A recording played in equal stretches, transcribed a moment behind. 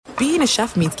being a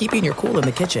chef means keeping your cool in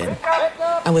the kitchen.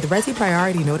 And with Resi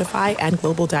Priority Notify and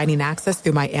Global Dining Access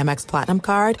through my Amex Platinum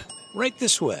card, right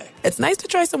this way. It's nice to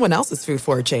try someone else's food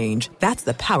for a change. That's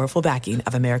the powerful backing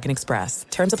of American Express.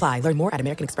 Terms apply. Learn more at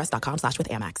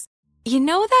americanexpress.com/withAmex. You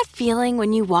know that feeling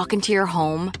when you walk into your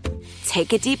home,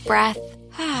 take a deep breath,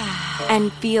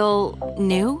 and feel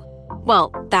new?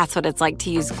 Well, that's what it's like to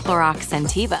use Clorox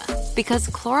Scentiva. Because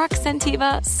Clorox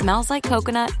Scentiva smells like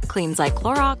coconut, cleans like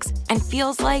Clorox, and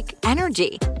feels like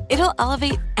energy. It'll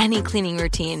elevate any cleaning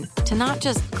routine to not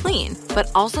just clean,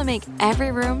 but also make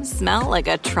every room smell like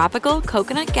a tropical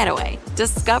coconut getaway.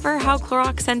 Discover how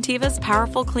Clorox Scentiva's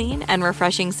powerful clean and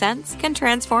refreshing scents can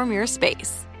transform your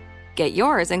space. Get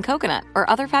yours in coconut or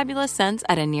other fabulous scents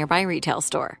at a nearby retail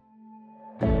store.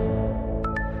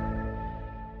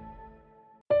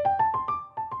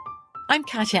 I'm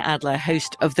Katya Adler,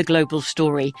 host of The Global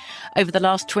Story. Over the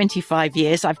last 25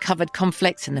 years, I've covered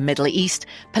conflicts in the Middle East,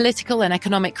 political and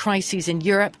economic crises in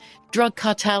Europe, drug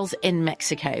cartels in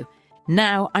Mexico.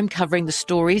 Now I'm covering the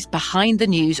stories behind the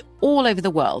news all over the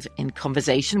world in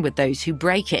conversation with those who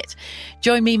break it.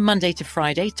 Join me Monday to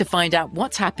Friday to find out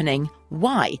what's happening,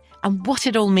 why, and what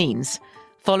it all means.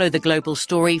 Follow The Global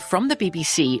Story from the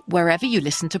BBC wherever you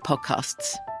listen to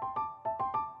podcasts.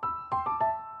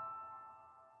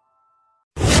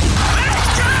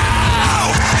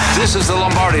 This is the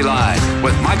Lombardi Line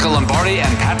with Michael Lombardi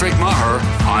and Patrick Maher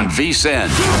on VSiN.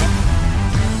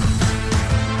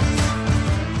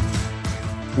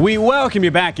 We welcome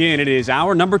you back in. It is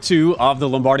hour number 2 of the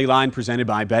Lombardi Line presented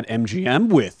by BetMGM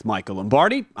with Michael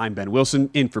Lombardi. I'm Ben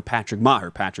Wilson in for Patrick Maher.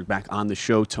 Patrick back on the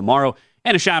show tomorrow.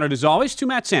 And a shout out as always to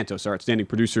Matt Santos, our outstanding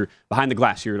producer behind the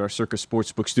glass here at our Circus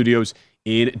Sportsbook studios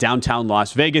in downtown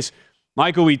Las Vegas.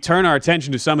 Michael, we turn our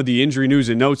attention to some of the injury news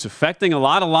and notes affecting a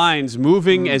lot of lines,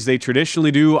 moving as they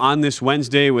traditionally do on this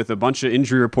Wednesday with a bunch of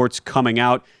injury reports coming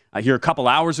out here a couple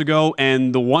hours ago.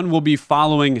 And the one we'll be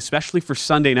following, especially for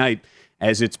Sunday night,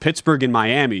 as it's Pittsburgh and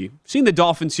Miami. Seeing the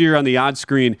Dolphins here on the odds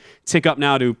screen tick up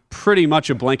now to pretty much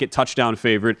a blanket touchdown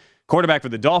favorite. Quarterback for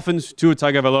the Dolphins, Tua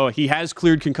Tagovailoa, he has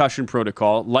cleared concussion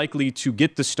protocol, likely to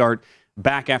get the start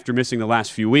back after missing the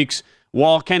last few weeks.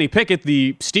 While Kenny Pickett,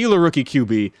 the Steeler rookie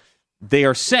QB, they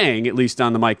are saying, at least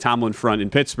on the Mike Tomlin front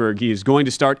in Pittsburgh, he is going to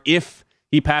start if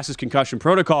he passes concussion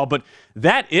protocol. But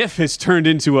that if has turned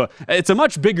into it's a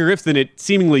much bigger if than it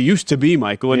seemingly used to be,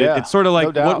 Michael. And it's sort of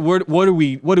like, what do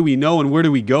we know and where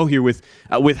do we go here with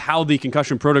how the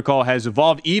concussion protocol has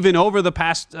evolved, even over the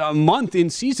past month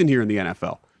in season here in the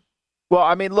NFL? Well,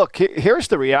 I mean, look, here's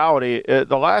the reality.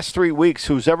 The last 3 weeks,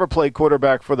 who's ever played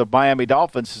quarterback for the Miami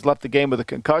Dolphins has left the game with a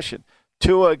concussion.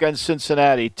 Tua against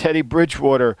Cincinnati, Teddy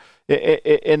Bridgewater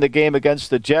in the game against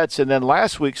the Jets, and then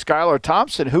last week, Skylar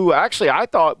Thompson, who actually I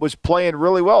thought was playing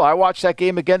really well. I watched that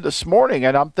game again this morning,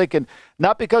 and I'm thinking,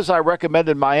 not because I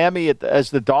recommended Miami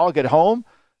as the dog at home,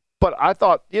 but I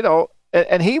thought,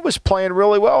 and he was playing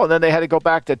really well, and then they had to go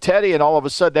back to Teddy, and all of a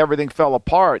sudden everything fell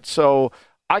apart. So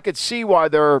I could see why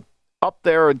they're up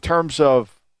there in terms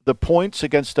of the points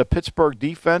against the Pittsburgh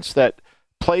defense that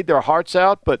played their hearts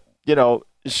out, but,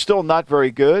 is still not very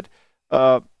good.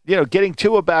 Getting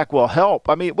Tua back will help.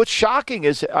 I mean, what's shocking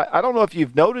is, I don't know if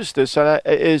you've noticed this,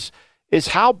 is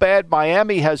how bad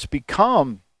Miami has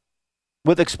become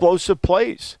with explosive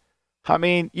plays. I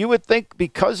mean, you would think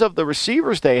because of the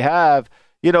receivers they have,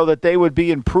 that they would be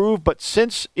improved. But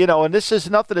since, and this has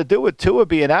nothing to do with Tua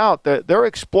being out, their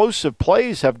explosive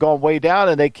plays have gone way down,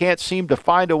 and they can't seem to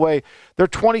find a way. They're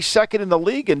 22nd in the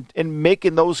league in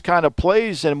making those kind of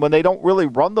plays, and when they don't really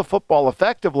run the football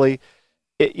effectively,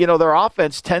 their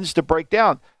offense tends to break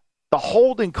down. The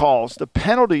holding calls, the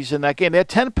penalties in that game, they had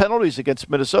 10 penalties against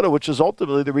Minnesota, which is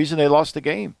ultimately the reason they lost the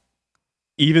game.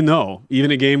 Even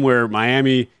a game where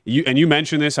Miami, you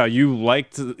mentioned this, how you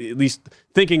liked at least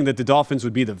thinking that the Dolphins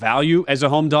would be the value as a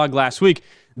home dog last week.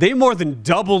 They more than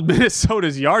doubled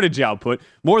Minnesota's yardage output,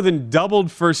 more than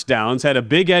doubled first downs, had a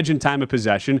big edge in time of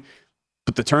possession.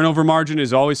 But the turnover margin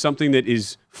is always something that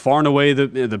is far and away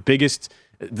the biggest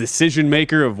decision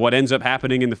maker of what ends up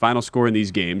happening in the final score in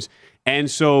these games. And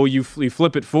so you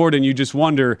flip it forward and you just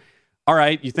wonder, all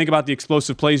right, you think about the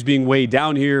explosive plays being way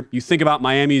down here. You think about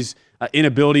Miami's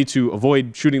inability to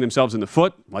avoid shooting themselves in the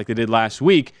foot like they did last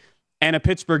week, and a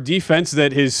Pittsburgh defense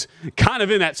that is kind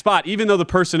of in that spot, even though the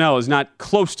personnel is not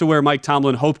close to where Mike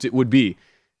Tomlin hoped it would be,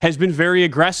 has been very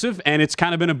aggressive, and it's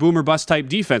kind of been a boomer bust type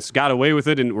defense. Got away with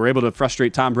it and were able to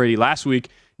frustrate Tom Brady last week.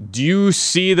 Do you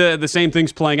see the same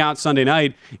things playing out Sunday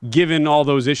night, given all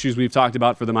those issues we've talked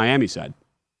about for the Miami side?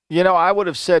 I would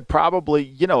have said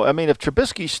probably, if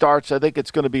Trubisky starts, I think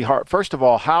it's going to be hard. First of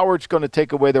all, Howard's going to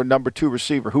take away their number 2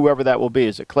 receiver, whoever that will be.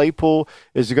 Is it Claypool?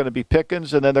 Is it going to be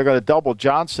Pickens? And then they're going to double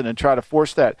Johnson and try to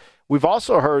force that. We've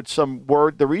also heard some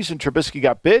word. The reason Trubisky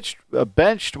got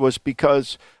benched was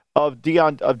because of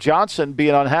Johnson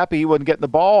being unhappy. He wasn't getting the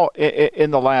ball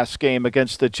in the last game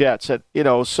against the Jets.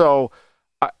 So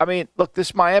look,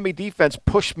 this Miami defense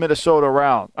pushed Minnesota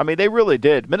around. They really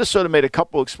did. Minnesota made a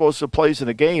couple explosive plays in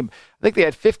the game. I think they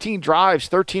had 15 drives.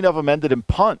 13 of them ended in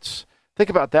punts. Think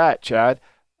about that, Chad.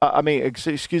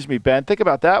 Excuse me, Ben. Think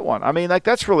about that one.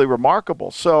 That's really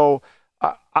remarkable. So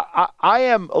I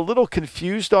am a little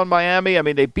confused on Miami.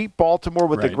 They beat Baltimore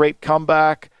with a great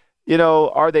comeback.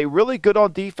 Are they really good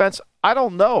on defense? I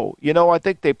don't know. I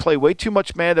think they play way too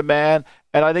much man-to-man,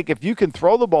 and I think if you can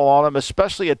throw the ball on them,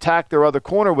 especially attack their other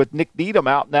corner with Nick Needham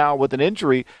out now with an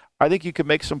injury, I think you can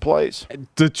make some plays.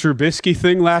 The Trubisky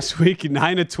thing last week,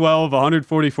 9 of 12,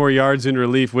 144 yards in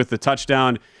relief with the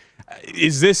touchdown.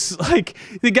 Is this like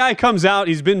the guy comes out,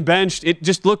 he's been benched. It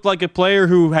just looked like a player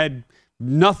who had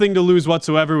nothing to lose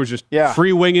whatsoever, was just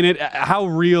free winging it. How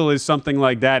real is something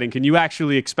like that? And can you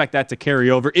actually expect that to carry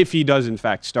over if he does, in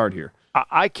fact, start here?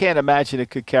 I can't imagine it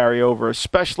could carry over,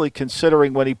 especially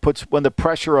considering when the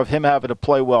pressure of him having to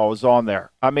play well is on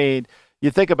there.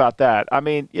 You think about that.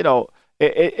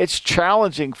 It's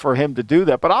challenging for him to do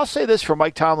that. But I'll say this for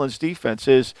Mike Tomlin's defense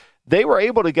is they were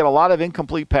able to get a lot of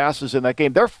incomplete passes in that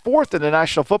game. They're 4th in the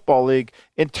National Football League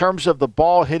in terms of the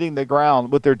ball hitting the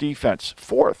ground with their defense.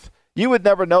 4th. You would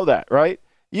never know that, right?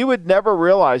 You would never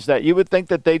realize that. You would think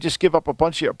that they just give up a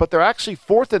bunch of, but they're actually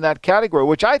 4th in that category,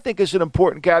 which I think is an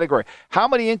important category. How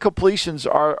many incompletions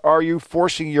are you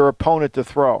forcing your opponent to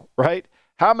throw, right?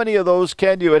 How many of those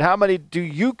can you, and how many do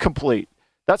you complete?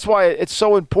 That's why it's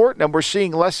so important, and we're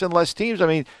seeing less and less teams.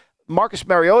 Marcus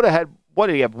Mariota had, what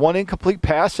did he have, 1 incomplete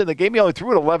pass in the game? He only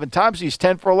threw it 11 times. He's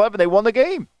 10 for 11. They won the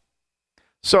game.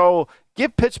 So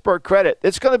give Pittsburgh credit.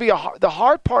 It's going to be the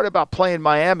hard part about playing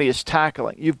Miami is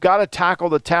tackling. You've got to tackle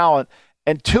the talent,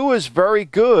 and Tua is very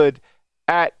good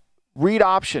at read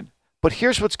option. But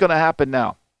here's what's going to happen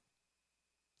now.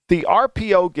 The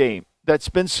RPO game that's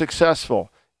been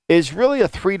successful is really a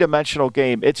 3-dimensional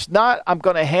game. It's not I'm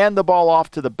going to hand the ball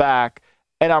off to the back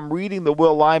and I'm reading the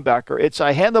will linebacker. It's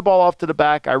I hand the ball off to the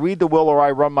back, I read the will, or I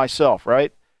run myself,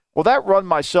 right? Well, that run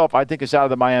myself, I think, is out of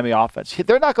the Miami offense.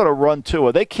 They're not going to run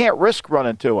Tua. They can't risk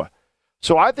running Tua.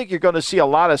 So I think you're going to see a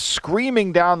lot of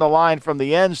screaming down the line from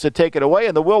the ends to take it away,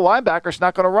 and the will linebacker's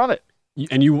not going to run it.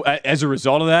 And you, as a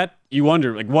result of that, you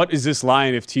wonder, what is this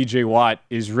line if T.J. Watt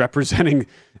is representing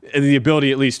the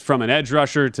ability, at least from an edge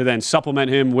rusher, to then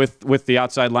supplement him with the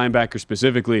outside linebacker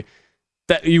specifically?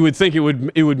 That you would think it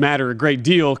would matter a great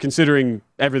deal, considering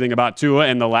everything about Tua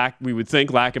and the lack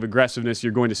of aggressiveness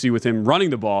you're going to see with him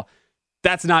running the ball.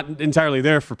 That's not entirely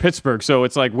there for Pittsburgh. So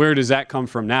it's like, where does that come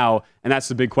from now? And that's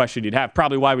the big question you'd have.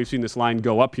 Probably why we've seen this line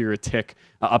go up here a tick,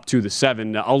 up to the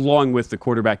 7, along with the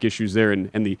quarterback issues there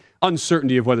and the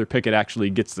uncertainty of whether Pickett actually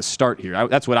gets the start here.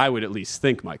 That's what I would at least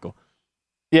think, Michael.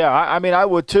 Yeah, I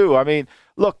would too.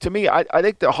 Look, to me, I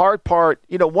think the hard part,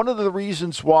 one of the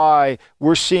reasons why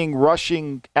we're seeing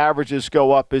rushing averages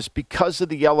go up is because of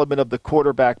the element of the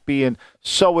quarterback being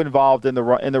so involved in the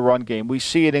run game. We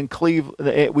see it in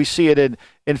Cleveland. We see it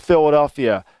in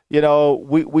Philadelphia.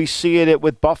 We see it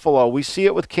with Buffalo. We see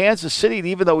it with Kansas City. And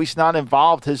even though he's not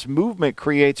involved, his movement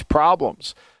creates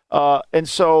problems. And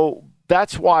so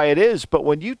that's why it is. But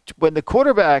when the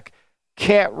quarterback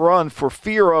can't run for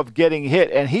fear of getting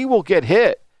hit, and he will get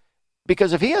hit,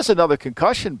 because if he has another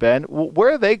concussion, Ben,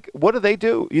 what do they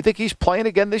do? You think he's playing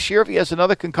again this year if he has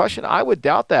another concussion? I would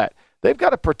doubt that. They've got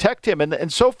to protect him.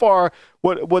 And so far,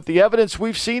 what the evidence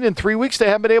we've seen in 3 weeks, they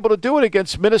haven't been able to do it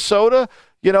against Minnesota,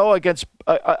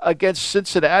 against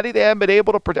Cincinnati. They haven't been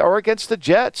able to protect, or against the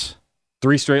Jets.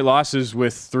 3 straight losses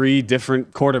with 3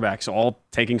 different quarterbacks, all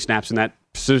taking snaps in that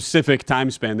specific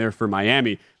time span there for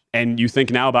Miami. And you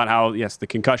think now about how, yes, the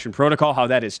concussion protocol, how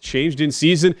that has changed in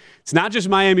season. It's not just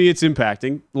Miami it's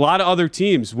impacting. A lot of other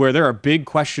teams where there are big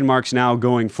question marks now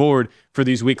going forward for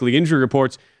these weekly injury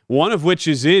reports, one of which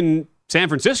is in San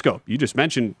Francisco. You just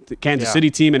mentioned the Kansas City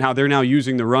team and how they're now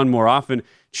using the run more often.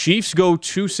 Chiefs go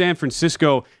to San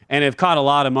Francisco and have caught a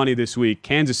lot of money this week.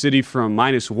 Kansas City from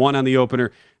 -1 on the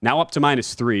opener, now up to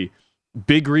 -3.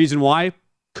 Big reason why?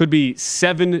 Could be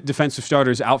 7 defensive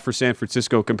starters out for San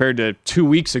Francisco compared to 2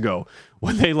 weeks ago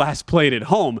when they last played at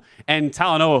home. And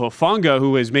Talanoa Hufanga,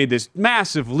 who has made this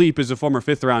massive leap as a former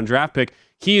 5th-round draft pick,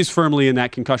 he is firmly in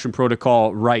that concussion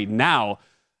protocol right now.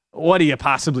 What do you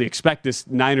possibly expect this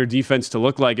Niner defense to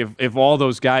look like if all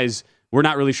those guys We're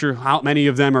not really sure how many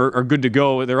of them are good to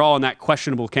go. They're all in that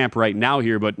questionable camp right now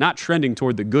here, but not trending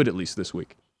toward the good, at least this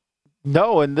week.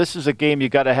 No, and this is a game you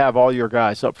got to have all your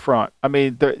guys up front. I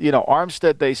mean,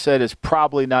 Armstead, they said, is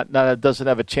probably not doesn't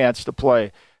have a chance to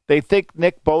play. They think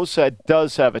Nick Bosa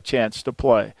does have a chance to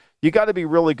play. You got to be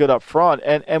really good up front.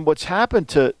 And what's happened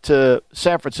to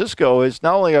San Francisco is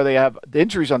not only are they have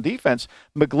injuries on defense,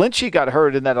 McGlinchey got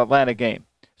hurt in that Atlanta game.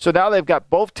 So now they've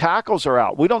got both tackles are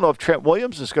out. We don't know if Trent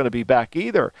Williams is going to be back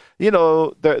either.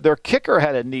 Their kicker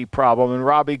had a knee problem in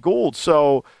Robbie Gould.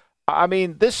 So, I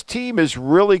mean, this team is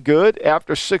really good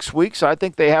after 6 weeks. I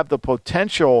think they have the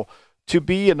potential to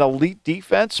be an elite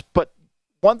defense. But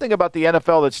one thing about the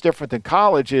NFL that's different than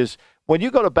college is when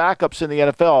you go to backups in the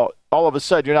NFL, all of a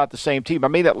sudden you're not the same team. I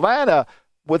mean, Atlanta,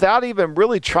 without even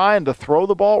really trying to throw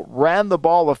the ball, ran the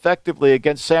ball effectively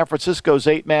against San Francisco's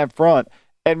 8-man front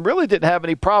and really didn't have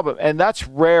any problem. And that's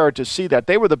rare to see that.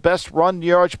 They were the best run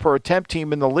yards per attempt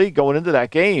team in the league going into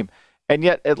that game. And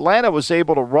yet Atlanta was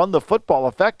able to run the football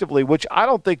effectively, which I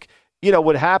don't think,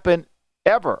 would happen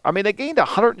ever. I mean, they gained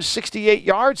 168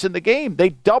 yards in the game. They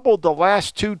doubled the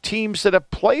last two teams that have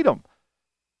played them.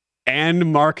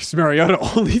 And Marcus Mariota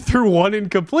only threw one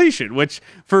incompletion, which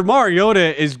for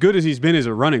Mariota, as good as he's been as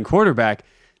a running quarterback,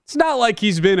 it's not like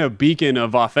he's been a beacon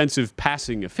of offensive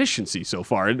passing efficiency so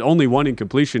far. Only one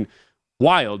incompletion.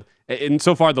 Wild. And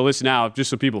so far the list now, just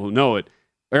so people who know it,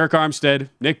 Eric Armstead,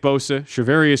 Nick Bosa,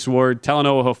 Shavarius Ward,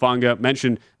 Talanoa Hufanga,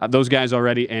 mentioned those guys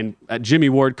already, and Jimmy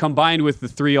Ward, combined with the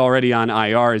three already on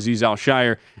IR, Azeez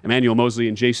Al-Shire, Emmanuel Mosley,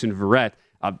 and Jason Verrett.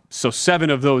 So 7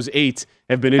 of those 8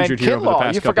 have been injured here over the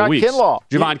past couple weeks.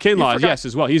 Javon Kinlaw, yes,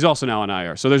 as well. He's also now on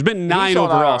IR. So there's been 9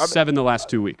 overall, 7 the last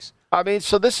 2 weeks. I mean,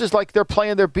 so this is like they're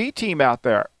playing their B team out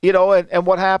there, and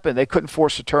what happened? They couldn't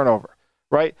force a turnover,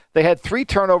 right? They had 3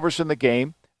 turnovers in the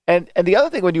game. And the other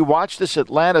thing, when you watch this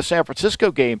Atlanta-San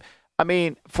Francisco game, I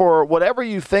mean, for whatever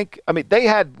you think, I mean, they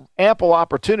had ample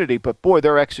opportunity, but boy,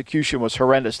 their execution was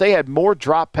horrendous. They had more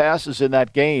drop passes in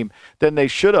that game than they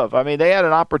should have. I mean, they had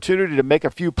an opportunity to make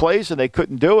a few plays, and they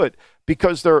couldn't do it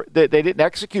because they didn't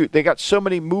execute. They got so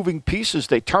many moving pieces.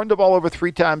 They turned the ball over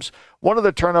 3 times. One of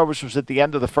the turnovers was at the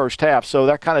end of the first half, so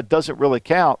that kind of doesn't really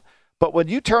count. But when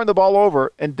you turn the ball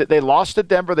over, and they lost to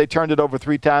Denver, they turned it over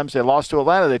 3 times. They lost to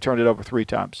Atlanta, they turned it over 3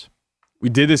 times. We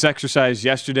did this exercise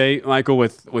yesterday, Michael,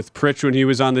 with Pritch when he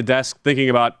was on the desk, thinking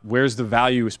about where's the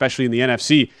value, especially in the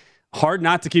NFC. Hard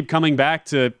not to keep coming back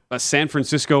to San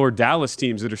Francisco or Dallas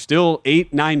teams that are still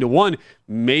 8-9-1.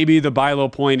 Maybe the buy low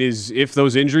point is if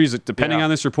those injuries, depending on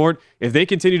this report, if they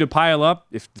continue to pile up,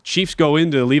 if the Chiefs go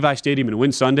into Levi Stadium and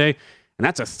win Sunday, and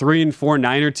that's a 3-4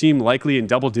 Niner team likely in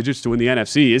double digits to win the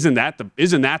NFC. Isn't that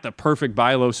the perfect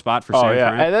buy low spot for San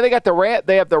Fran? And then they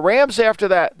have the Rams after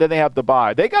that. Then they have the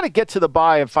bye. They got to get to the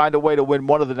bye and find a way to win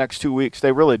one of the next 2 weeks.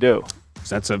 They really do.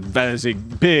 So that is a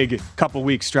big couple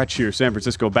week stretch here. San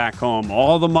Francisco back home.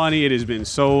 All the money. It has been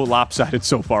so lopsided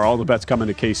so far. All the bets coming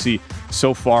to KC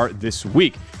so far this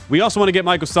week. We also want to get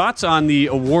Michael's thoughts on the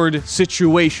award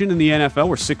situation in the NFL.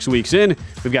 We're 6 weeks in.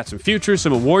 We've got some futures,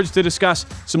 some awards to discuss,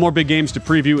 some more big games to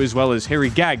preview, as well as Harry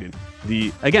Gagnon,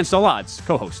 the Against All Odds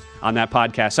co-host on that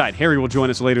podcast side. Harry will join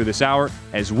us later this hour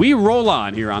as we roll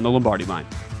on here on the Lombardi Line.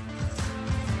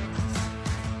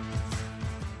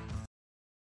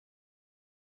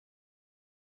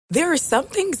 There are some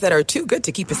things that are too good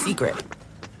to keep a secret.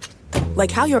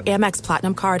 Like how your Amex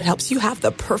Platinum card helps you have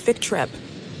the perfect trip.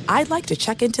 I'd like to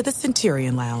check into the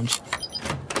Centurion Lounge.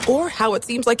 Or how it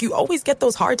seems like you always get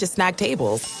those hard-to-snag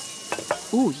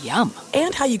tables. Ooh, yum.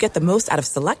 And how you get the most out of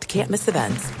select can't-miss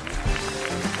events.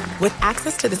 With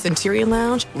access to the Centurion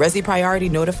Lounge, Resi Priority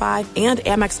Notified, and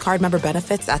Amex card member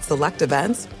benefits at select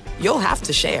events, you'll have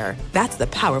to share. That's the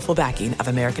powerful backing of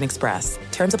American Express.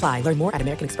 Terms apply. Learn more at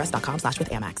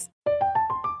americanexpress.com/withAmex.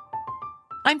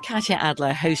 I'm Katya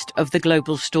Adler, host of The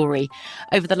Global Story.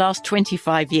 Over the last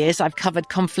 25 years, I've covered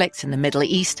conflicts in the Middle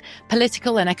East,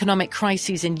 political and economic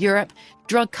crises in Europe,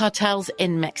 drug cartels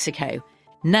in Mexico.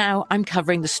 Now I'm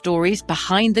covering the stories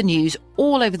behind the news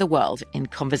all over the world in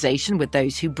conversation with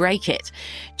those who break it.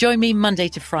 Join me Monday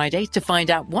to Friday to find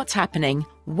out what's happening,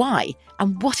 why,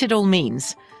 and what it all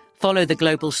means. Follow The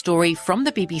Global Story from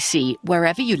the BBC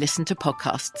wherever you listen to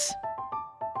podcasts.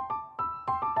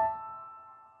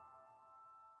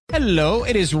 Hello,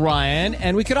 it is Ryan,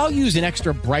 and we could all use an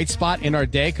extra bright spot in our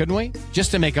day, couldn't we? Just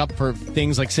to make up for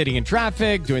things like sitting in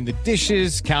traffic, doing the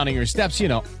dishes, counting your steps,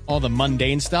 all the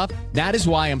mundane stuff. That is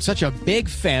why I'm such a big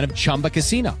fan of Chumba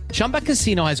Casino. Chumba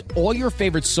Casino has all your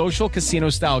favorite social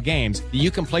casino-style games that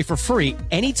you can play for free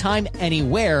anytime,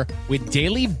 anywhere with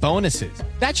daily bonuses.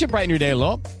 That should brighten your day a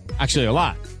little. Actually, a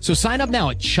lot. So sign up now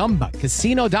at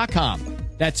ChumbaCasino.com.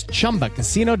 That's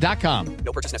ChumbaCasino.com.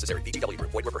 No purchase necessary. VGW Group.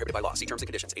 Void where prohibited by law. See terms and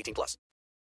conditions. 18+.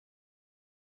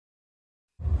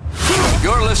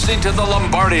 You're listening to the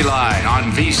Lombardi Line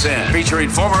on VSiN, featuring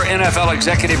former NFL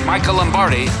executive Michael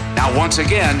Lombardi. Now, once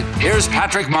again, here's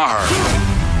Patrick Maher.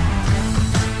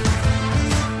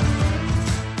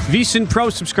 VSiN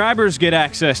Pro subscribers get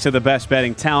access to the best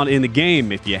betting talent in the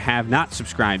game. If you have not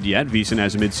subscribed yet, VSiN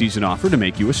has a mid-season offer to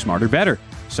make you a smarter bettor.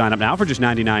 Sign up now for just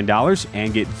 $99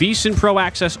 and get VSiN Pro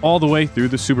access all the way through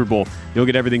the Super Bowl. You'll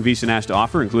get everything VSiN has to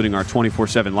offer, including our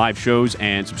 24/7 live shows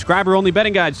and subscriber-only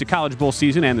betting guides to College Bowl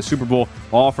season and the Super Bowl,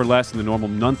 all for less than the normal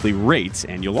monthly rates.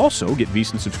 And you'll also get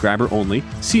VSiN subscriber-only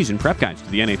season prep guides to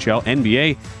the NHL,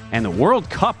 NBA, and the World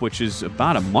Cup, which is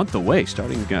about a month away,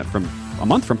 starting from a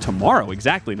month from tomorrow,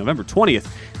 exactly, November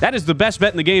 20th. That is the best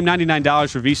bet in the game,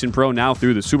 $99 for VSiN Pro now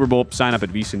through the Super Bowl. Sign up at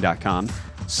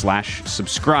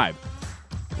VSiN.com/subscribe.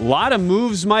 A lot of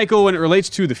moves, Michael, when it relates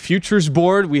to the futures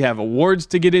board. We have awards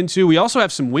to get into. We also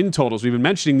have some win totals. We've been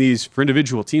mentioning these for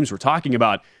individual teams we're talking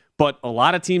about, but a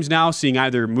lot of teams now seeing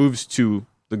either moves to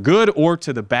the good or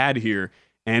to the bad here.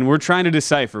 And we're trying to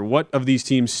decipher what of these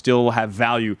teams still have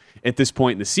value at this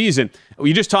point in the season.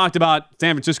 We just talked about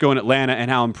San Francisco and Atlanta and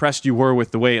how impressed you were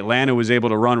with the way Atlanta was able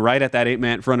to run right at that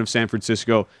 8-man in front of San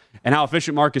Francisco and how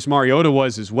efficient Marcus Mariota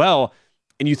was as well.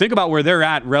 And you think about where they're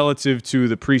at relative to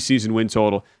the preseason win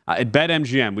total. At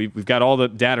BetMGM, we've got all the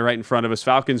data right in front of us.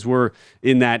 Falcons were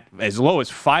in that as low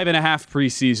as 5.5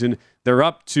 preseason. They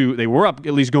were up,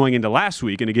 at least going into last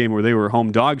week in a game where they were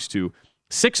home dogs to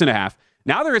 6.5.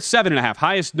 Now they're at 7.5,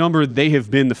 highest number they have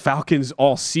been, the Falcons,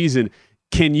 all season.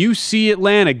 Can you see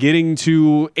Atlanta getting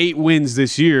to 8 wins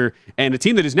this year? And a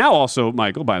team that is now also,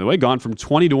 Michael, by the way, gone from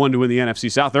 20-1 to win the NFC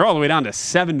South. They're all the way down to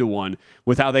 7-1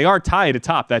 with how they are tied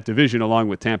atop that division along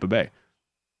with Tampa Bay.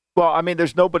 Well, I mean,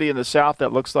 there's nobody in the South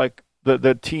that looks like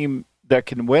the team that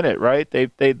can win it, right?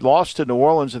 They lost to New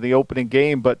Orleans in the opening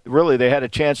game, but really they had a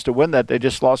chance to win that. They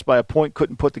just lost by a point,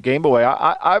 couldn't put the game away.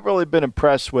 I've really been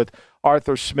impressed with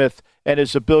Arthur Smith and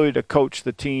his ability to coach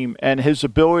the team and his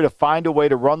ability to find a way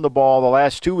to run the ball the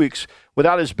last 2 weeks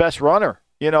without his best runner,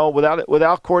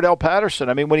 without Cordell Patterson.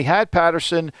 I mean, when he had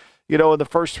Patterson, in the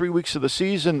first 3 weeks of the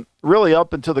season, really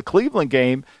up until the Cleveland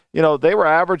game, they were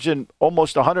averaging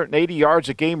almost 180 yards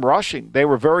a game rushing. They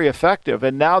were very effective.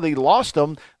 And now they lost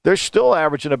them. They're still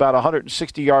averaging about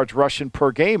 160 yards rushing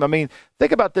per game. I mean,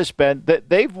 think about this, Ben, that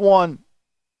they've won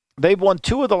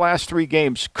 2 of the last 3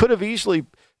 games. Could have easily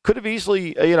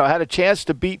had a chance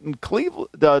to beat in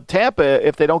Tampa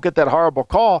if they don't get that horrible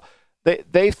call.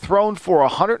 They've thrown for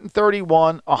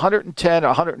 131, 110,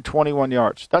 121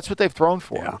 yards. That's what they've thrown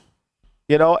for. Yeah.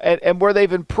 And where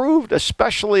they've improved,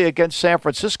 especially against San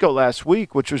Francisco last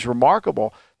week, which was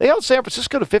remarkable, they held San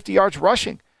Francisco to 50 yards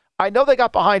rushing. I know they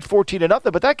got behind 14-0,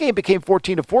 but that game became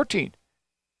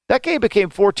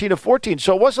 14-14.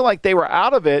 So it wasn't like they were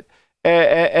out of it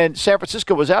and San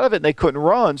Francisco was out of it and they couldn't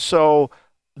run. So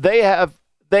they have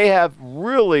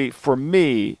really, for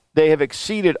me, they have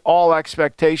exceeded all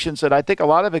expectations, and I think a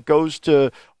lot of it goes to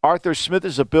Arthur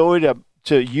Smith's ability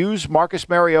to use Marcus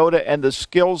Mariota and the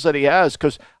skills that he has,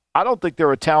 because I don't think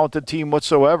they're a talented team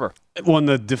whatsoever. On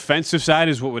the defensive side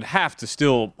is what would have to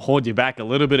still hold you back a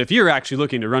little bit. If you're actually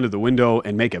looking to run to the window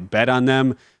and make a bet on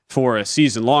them for a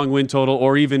season-long win total,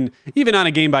 or even on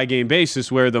a game-by-game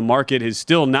basis where the market is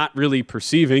still not really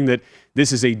perceiving that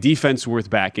this is a defense worth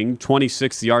backing,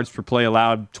 26th yards per play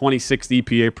allowed, 26th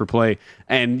EPA per play,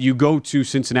 and you go to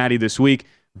Cincinnati this week,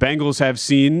 Bengals have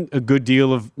seen a good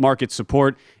deal of market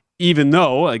support, even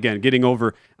though, again, getting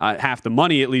over half the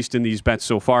money, at least in these bets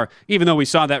so far, even though we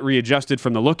saw that readjusted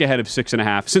from the look ahead of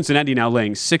 6.5, Cincinnati now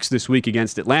laying 6 this week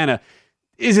against Atlanta.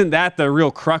 Isn't that the real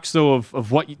crux, though,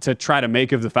 of what to try to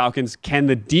make of the Falcons? Can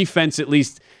the defense at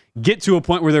least get to a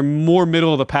point where they're more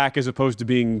middle of the pack as opposed to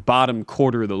being bottom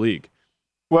quarter of the league?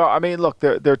 Well, I mean, look,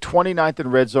 they're 29th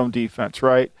in red zone defense,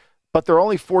 right? But they're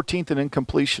only 14th in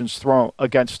incompletions thrown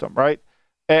against them, right?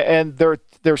 And they're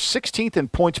 16th in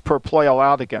points per play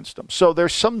allowed against them. So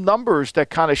there's some numbers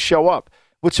that kind of show up.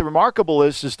 What's remarkable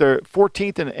is they're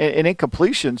 14th in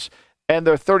incompletions, and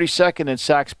they're 32nd in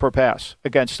sacks per pass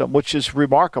against them, which is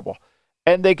remarkable.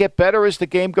 And they get better as the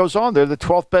game goes on. They're the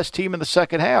 12th best team in the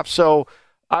second half. So,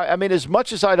 I mean, as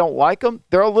much as I don't like them,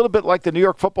 they're a little bit like the New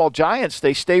York Football Giants.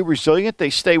 They stay resilient. They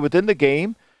stay within the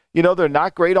game. They're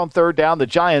not great on third down. The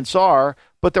Giants are.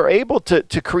 But they're able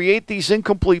to create these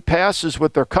incomplete passes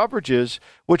with their coverages,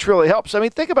 which really helps. I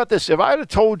mean, think about this. If I had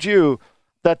told you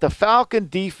that the Falcon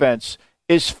defense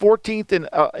is 14th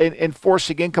in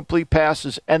forcing incomplete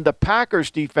passes and the Packers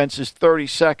defense is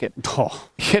 32nd,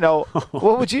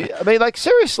 what would you – I mean, like,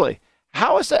 seriously,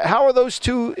 How is that? How are those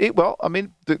two? Well, I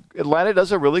mean, Atlanta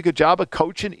does a really good job of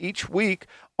coaching each week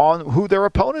on who their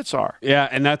opponents are. Yeah,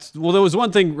 and there was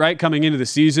one thing, right, coming into the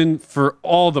season, for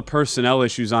all the personnel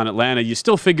issues on Atlanta, you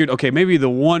still figured, okay, maybe the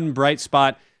one bright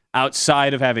spot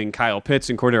outside of having Kyle Pitts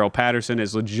and Cordero Patterson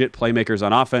as legit playmakers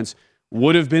on offense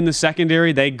would have been the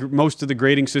secondary. Most of the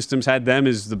grading systems had them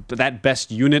as that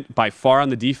best unit by far on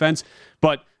the defense.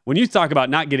 But when you talk about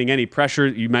not getting any pressure,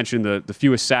 you mentioned the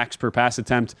fewest sacks per pass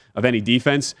attempt of any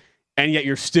defense, and yet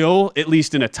you're still at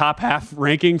least in a top half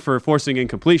ranking for forcing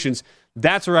incompletions.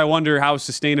 That's where I wonder how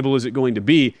sustainable is it going to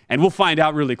be. And we'll find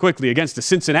out really quickly against the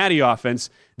Cincinnati offense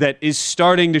that is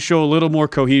starting to show a little more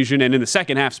cohesion, and in the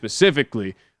second half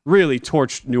specifically, really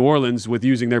torched New Orleans with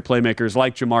using their playmakers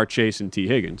like Jamar Chase and T.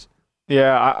 Higgins.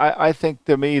 Yeah, I think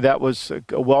to me that was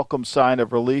a welcome sign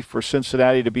of relief for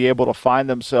Cincinnati to be able to find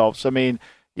themselves. I mean,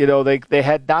 they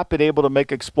had not been able to make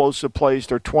explosive plays.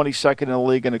 They're 22nd in the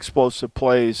league in explosive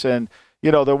plays, and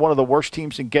they're one of the worst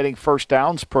teams in getting first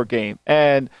downs per game.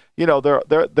 And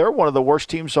they're one of the worst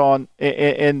teams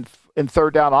in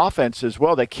third down offense as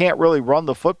well. They can't really run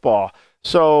the football.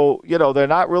 So, they're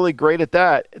not really great at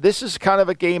that. This is kind of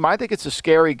a game. I think it's a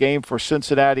scary game for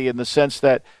Cincinnati in the sense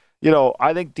that,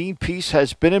 I think Dean Pease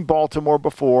has been in Baltimore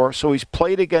before, so he's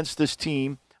played against this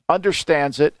team,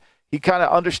 understands it. He kind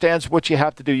of understands what you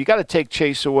have to do. You got to take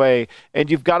Chase away, and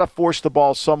you've got to force the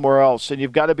ball somewhere else, and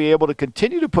you've got to be able to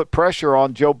continue to put pressure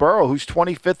on Joe Burrow, who's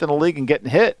 25th in the league and getting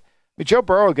hit. I mean, Joe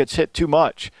Burrow gets hit too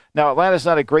much. Now, Atlanta's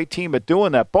not a great team at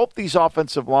doing that. Both these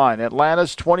offensive line,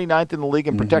 Atlanta's 29th in the league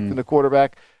in protecting the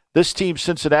quarterback. This team,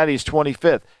 Cincinnati, is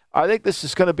 25th. I think this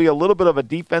is going to be a little bit of a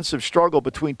defensive struggle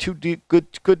between two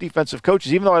good defensive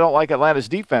coaches, even though I don't like Atlanta's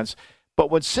defense. But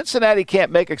when Cincinnati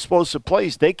can't make explosive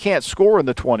plays, they can't score in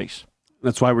the 20s.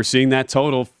 That's why we're seeing that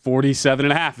total,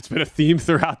 47.5. It's been a theme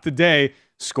throughout the day.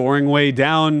 Scoring way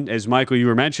down, as Michael, you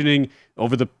were mentioning,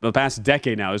 over the past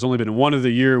decade now. There's only been one of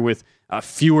the year with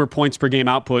fewer points per game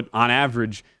output on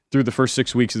average through the first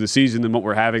 6 weeks of the season than what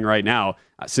we're having right now.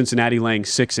 Cincinnati laying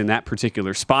 6 in that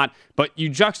particular spot. But you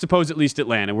juxtapose at least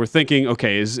Atlanta. We're thinking,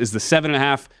 okay, is the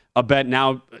 7.5 a bet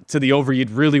now to the over you'd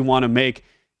really want to make?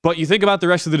 But you think about the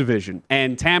rest of the division,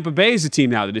 and Tampa Bay is a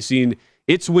team now that has seen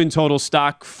its win total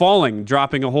stock falling,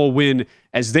 dropping a whole win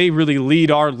as they really lead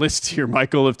our list here,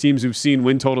 Michael, of teams who've seen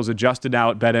win totals adjusted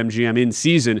now at BetMGM in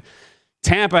season.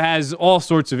 Tampa has all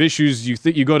sorts of issues.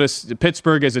 You go to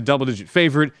Pittsburgh as a double-digit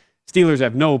favorite. Steelers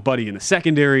have nobody in the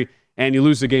secondary, and you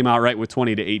lose the game outright with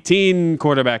 20-18.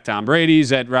 Quarterback Tom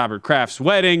Brady's at Robert Kraft's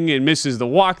wedding and misses the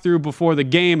walkthrough before the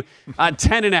game.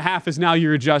 10.5 is now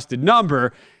your adjusted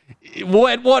number.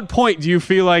 At what point do you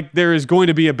feel like there is going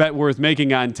to be a bet worth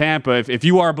making on Tampa if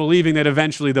you are believing that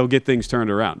eventually they'll get things turned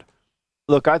around?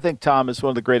 Look, I think Tom is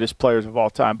one of the greatest players of all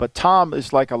time, but Tom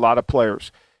is like a lot of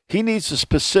players. He needs a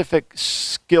specific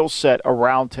skill set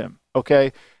around him,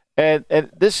 okay? And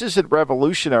this isn't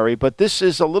revolutionary, but this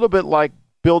is a little bit like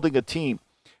building a team.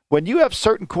 When you have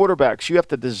certain quarterbacks, you have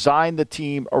to design the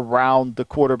team around the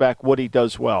quarterback, what he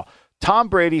does well. Tom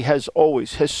Brady has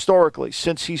always, historically,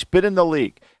 since he's been in the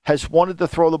league, has wanted to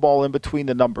throw the ball in between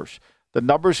the numbers. The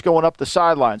numbers going up the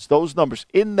sidelines, those numbers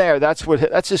in there,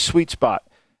 that's his sweet spot.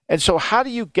 And so how do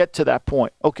you get to that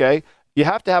point? Okay, you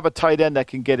have to have a tight end that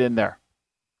can get in there.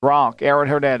 Gronk, Aaron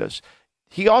Hernandez.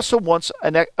 He also wants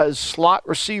a slot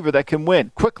receiver that can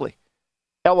win quickly.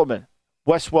 Elliman,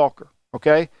 Wes Welker,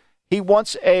 okay? He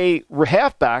wants a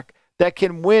halfback that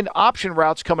can win option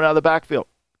routes coming out of the backfield.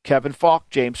 Kevin Falk,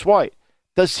 James White.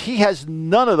 He has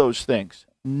none of those things.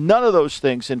 None of those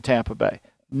things in Tampa Bay.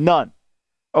 None.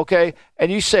 Okay?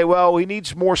 And you say, well, he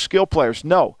needs more skill players.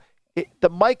 No. The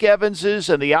Mike Evanses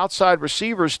and the outside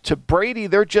receivers to Brady,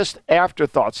 they're just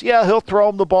afterthoughts. Yeah, he'll throw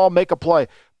him the ball, make a play.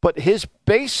 But his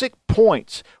basic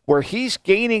points where he's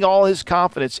gaining all his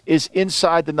confidence is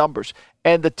inside the numbers.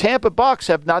 And the Tampa Bucs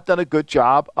have not done a good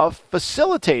job of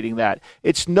facilitating that.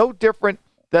 It's no different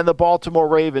than the Baltimore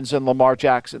Ravens and Lamar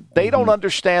Jackson. They don't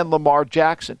understand Lamar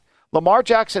Jackson. Lamar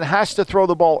Jackson has to throw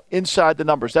the ball inside the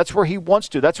numbers. That's where he wants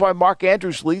to. That's why Mark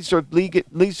Andrews leads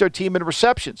their team in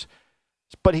receptions.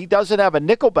 But he doesn't have a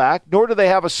nickelback, nor do they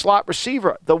have a slot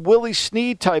receiver, the Willie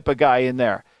Snead type of guy in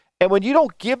there. And when you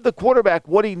don't give the quarterback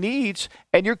what he needs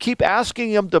and you keep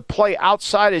asking him to play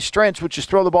outside his strengths, which is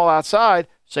throw the ball outside,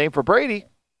 same for Brady,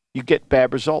 you get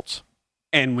bad results.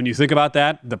 And when you think about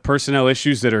that, the personnel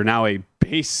issues that are now a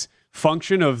base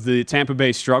function of the Tampa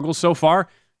Bay struggle so far,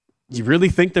 you really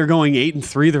think they're going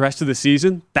 8-3 the rest of the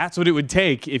season? That's what it would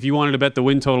take if you wanted to bet the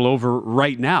win total over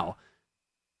right now.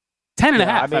 10.5.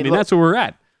 I mean, look, that's where we're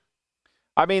at.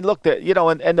 I mean, look,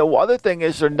 and the other thing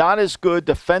is they're not as good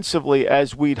defensively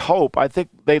as we'd hope. I think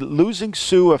losing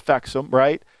Sue affects them,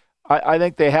 right? I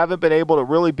think they haven't been able to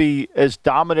really be as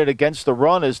dominant against the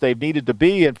run as they've needed to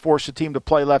be and force the team to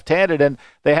play left-handed, and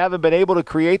they haven't been able to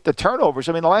create the turnovers.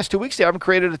 I mean, the last 2 weeks they haven't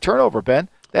created a turnover, Ben.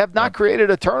 They have not created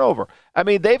a turnover. I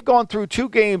mean, they've gone through 2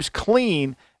 games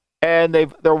clean, and they're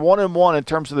 1-1 in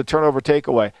terms of the turnover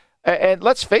takeaway. And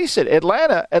let's face it,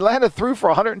 Atlanta threw for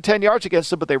 110 yards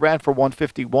against them, but they ran for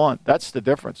 151. That's the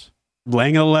difference.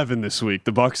 Laying 11 this week.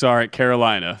 The Bucs are at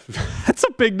Carolina. That's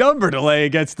a big number to lay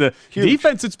against the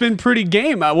defense. It's been pretty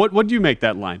game. What do you make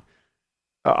that line?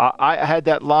 I had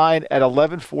that line at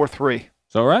 11-4-3.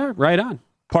 So right on.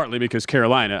 Partly because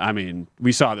Carolina, I mean,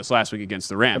 we saw this last week against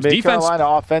the Rams. I mean, defense, Carolina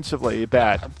offensively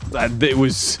bad. It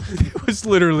was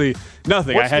literally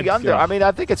nothing. What's the under? I mean,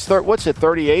 I think it's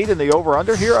 38 in the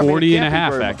over-under here? 40 and a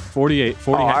half. 48,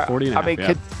 40 and a half. I mean,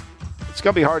 it's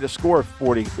going to be hard to score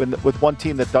 40 with one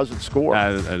team that doesn't score.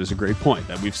 That is a great point.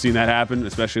 We've seen that happen,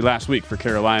 especially last week for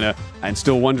Carolina, and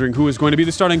still wondering who is going to be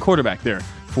the starting quarterback there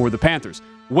for the Panthers.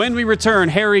 When we return,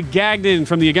 Harry Gagnon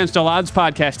from the Against All Odds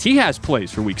podcast. He has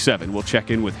plays for Week 7. We'll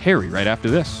check in with Harry right after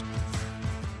this.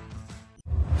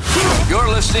 You're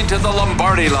listening to the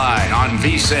Lombardi Line on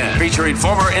VSiN, featuring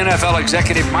former NFL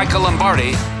executive Michael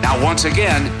Lombardi. Now, once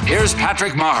again, here's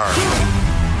Patrick Maher.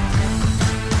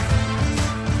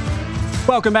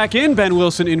 Welcome back in. Ben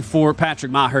Wilson in for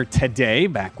Patrick Maher today.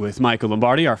 Back with Michael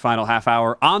Lombardi, our final half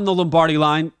hour on the Lombardi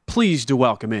Line. Pleased to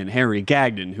welcome in Harry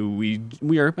Gagnon, who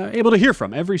we are able to hear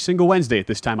from every single Wednesday at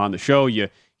this time on the show. You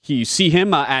see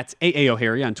him at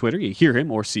AAOHarry on Twitter. You hear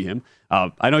him or see him.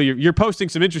 I know you're posting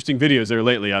some interesting videos there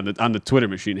lately on the Twitter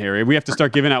machine, Harry. We have to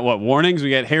start giving out warnings.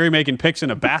 We got Harry making picks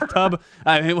in a bathtub.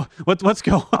 I mean, what's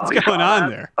going on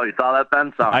there? Oh, you saw that,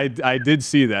 Ben? I did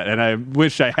see that, and I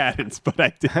wish I hadn't, but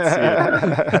I did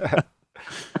see it.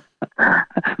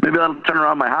 Maybe I'll turn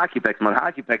around my hockey picks. My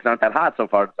hockey picks aren't that hot so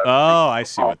far. Oh, I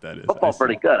see what that is. Football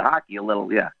pretty good. Hockey a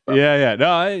little, yeah. So. Yeah.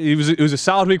 No, it was a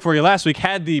solid week for you last week.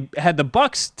 Had the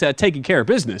Bucs taking care of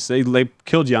business. They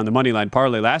killed you on the money line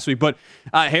parlay last week. But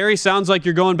Harry, sounds like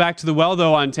you're going back to the well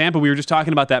though on Tampa. We were just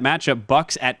talking about that matchup,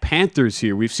 Bucs at Panthers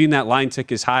here. We've seen that line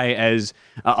tick as high as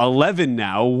 11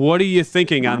 now. What are you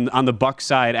thinking on the Bucs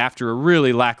side after a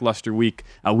really lackluster week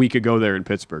a week ago there in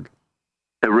Pittsburgh?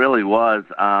 It really was.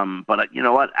 But you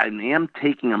know what? I am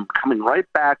coming right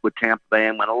back with Tampa Bay.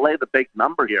 I'm going to lay the big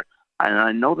number here. And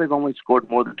I know they've only scored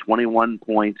more than 21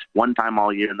 points one time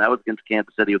all year, and that was against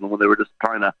Kansas City when they were just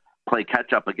trying to play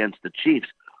catch-up against the Chiefs.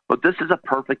 But this is a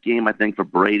perfect game, I think, for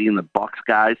Brady and the Bucs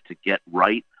guys to get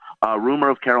right. Rumor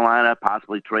of Carolina,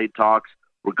 possibly trade talks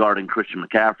regarding Christian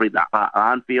McCaffrey, the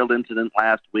on-field incident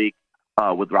last week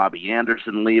with Robbie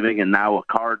Anderson leaving, and now a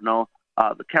Cardinal.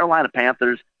 The Carolina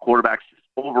Panthers quarterbacks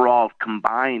overall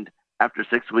combined after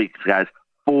 6 weeks, guys,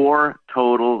 4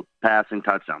 total passing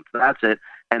touchdowns. That's it.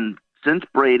 And since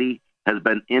Brady has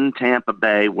been in Tampa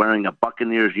Bay wearing a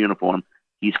Buccaneers uniform,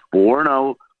 he's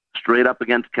 4-0 straight up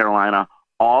against Carolina.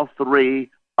 All 4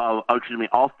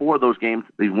 of those games,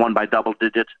 he's won by double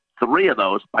digits. 3 of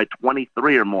those by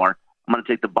 23 or more. I'm going to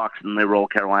take the Bucs, and they roll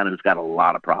Carolina, who's got a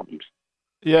lot of problems.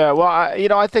 Yeah, well,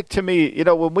 I think to me,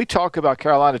 when we talk about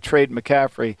Carolina trading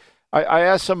McCaffrey, I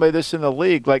asked somebody this in the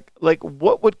league, like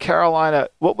what would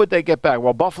they get back?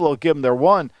 Well, Buffalo give them their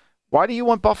 1. Why do you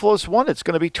want Buffalo's 1? It's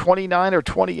going to be 29 or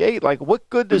 28. Like, what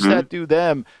good does that do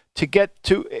them to get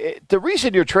to? The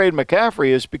reason you're trading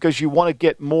McCaffrey is because you want to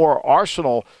get more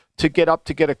arsenal to get up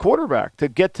to get a quarterback, to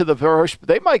get to the first.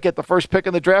 They might get the first pick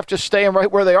in the draft just staying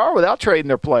right where they are without trading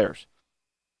their players.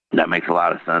 That makes a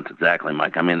lot of sense. Exactly,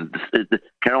 Mike. I mean,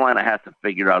 Carolina has to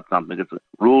figure out something. It's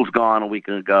rules gone a week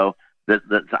ago. That's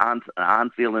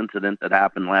on-field incident that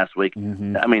happened last week.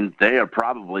 I mean, they are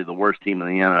probably the worst team in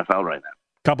the NFL right now.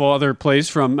 Couple other plays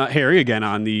from Harry again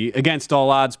on the Against All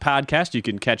Odds podcast. You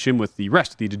can catch him with the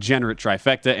rest of the Degenerate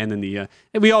Trifecta. And then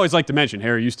we always like to mention,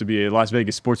 Harry used to be a Las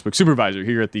Vegas sportsbook supervisor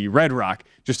here at the Red Rock,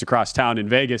 just across town in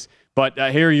Vegas. But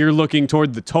Harry, you're looking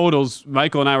toward the totals.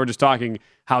 Michael and I were just talking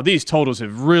how these totals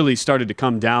have really started to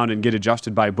come down and get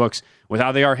adjusted by books with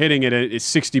how they are hitting at a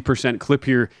 60% clip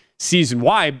here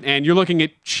season-wide. And you're looking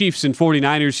at Chiefs and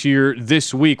 49ers here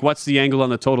this week. What's the angle on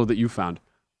the total that you found?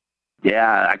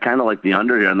 Yeah, I kind of like the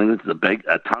under here. I think this is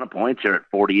a ton of points here at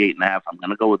 48.5. I'm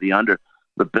going to go with the under.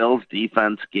 The Bills'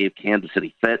 defense gave Kansas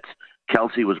City fits.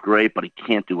 Kelsey was great, but he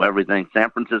can't do everything.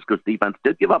 San Francisco's defense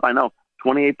did give up,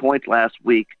 28 points last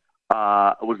week. It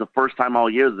was the first time all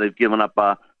year that they've given up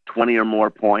 20 or more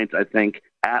points. I think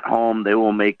at home they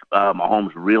will make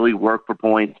Mahomes really work for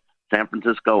points. San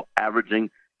Francisco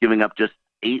giving up just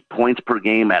 8 points per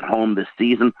game at home this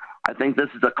season. I think this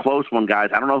is a close one, guys.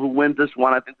 I don't know who wins this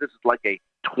one. I think this is like a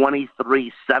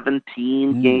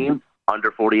 23-17 game,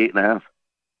 under 48.5.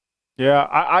 Yeah,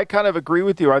 I kind of agree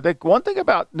with you. I think one thing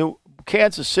about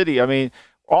Kansas City, I mean,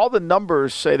 all the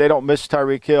numbers say they don't miss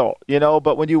Tyreek Hill,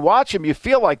 but when you watch him, you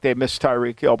feel like they miss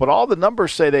Tyreek Hill, but all the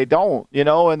numbers say they don't,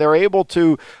 and they're able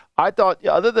to. I thought,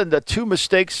 other than the two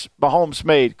mistakes Mahomes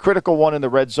made, critical one in the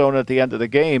red zone at the end of the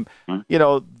game,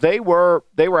 they were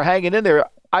hanging in there.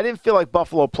 I didn't feel like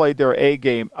Buffalo played their A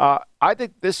game. I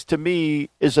think this, to me,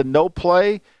 is a no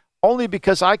play, only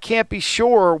because I can't be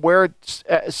sure where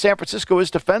San Francisco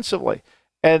is defensively,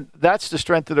 and that's the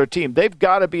strength of their team. They've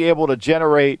got to be able to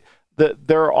generate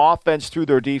their offense through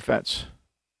their defense.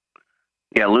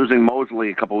 Yeah, losing Mosley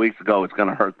a couple weeks ago is going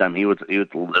to hurt them. He was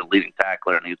the leading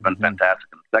tackler, and he's been fantastic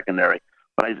in the secondary.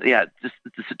 But just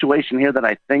it's a situation here that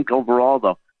I think overall,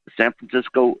 though, the San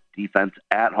Francisco defense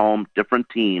at home, different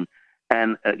team,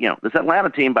 and this Atlanta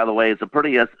team, by the way, is a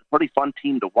pretty fun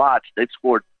team to watch. They've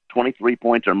scored 23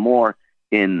 points or more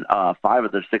in 5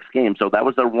 of their 6 games, so that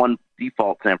was their one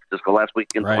default. San Francisco last week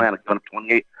against Atlanta, going up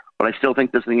 28. But I still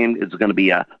think this game is going to be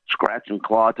a scratch and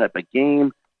claw type of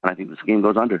game, and I think this game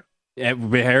goes under. Yeah,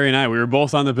 Harry and I, we were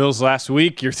both on the Bills last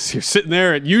week. You're sitting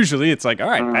there, and usually it's like, all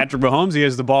right, Patrick Mahomes, he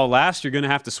has the ball last. You're going to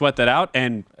have to sweat that out,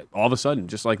 and all of a sudden,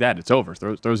 just like that, it's over.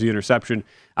 Throws the interception.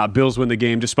 Bills win the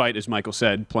game, despite, as Michael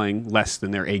said, playing less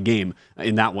than their A game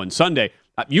in that one Sunday.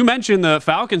 You mentioned the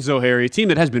Falcons, though, Harry, a team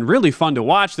that has been really fun to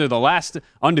watch. They're the last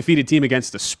undefeated team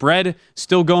against the spread,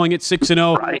 still going at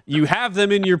 6-0. Right. You have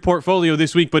them in your portfolio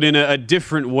this week, but in a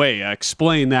different way.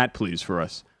 Explain that, please, for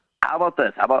us. How about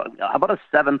this? How about a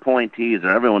 7-point teaser?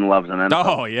 Everyone loves them.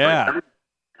 Oh, yeah.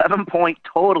 7-point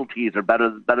total teaser, better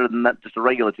than that, just a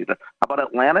regular teaser. How about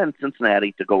Atlanta and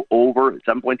Cincinnati to go over,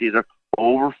 7-point teaser,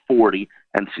 over 40,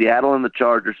 and Seattle and the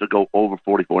Chargers to go over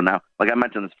 44. Now, like I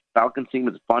mentioned, this Falcons team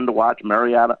is fun to watch.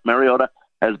 Mariota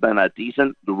has been a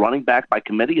decent running back by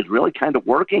committee, is really kind of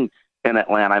working in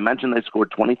Atlanta. I mentioned they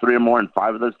scored 23 or more in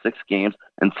 5 of those 6 games,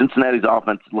 and Cincinnati's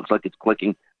offense looks like it's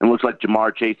clicking, and looks like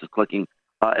Jamar Chase is clicking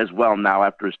as well now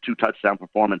after his 2-touchdown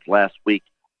performance last week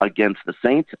against the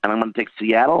Saints. And I'm going to take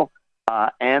Seattle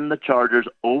and the Chargers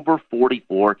over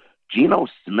 44. Seattle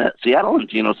and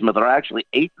Geno Smith are actually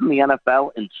 8th in the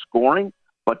NFL in scoring,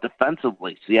 but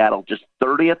defensively, Seattle just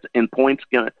 30th in points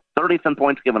given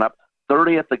up,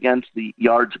 30th against the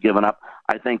yards given up.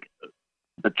 I think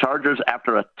the Chargers,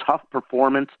 after a tough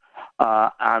performance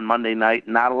on Monday night,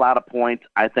 not a lot of points.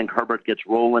 I think Herbert gets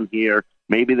rolling here.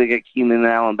 Maybe they get Keenan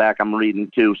Allen back, I'm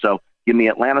reading too. So give me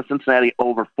Atlanta, Cincinnati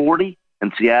over 40,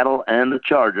 and Seattle and the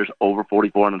Chargers over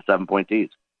 44 and 7-point tees.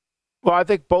 Well, I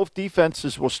think both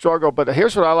defenses will struggle, but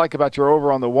here's what I like about your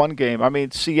over on the one game. I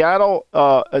mean, Seattle,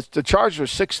 the Chargers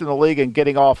are 6th in the league in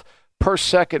getting off per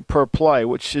second per play,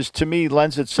 which is, to me,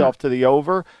 lends itself to the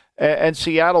over. And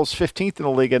Seattle's 15th in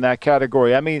the league in that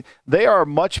category. I mean, they are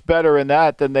much better in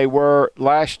that than they were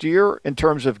last year in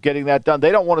terms of getting that done.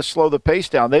 They don't want to slow the pace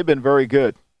down. They've been very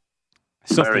good.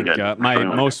 I still think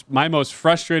my most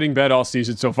frustrating bet all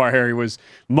season so far, Harry, was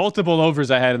multiple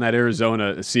overs I had in that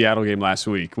Arizona-Seattle game last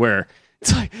week, where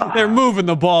it's like they're moving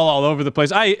the ball all over the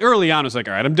place. Early on was like,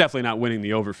 all right, I'm definitely not winning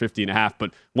the over 50.5,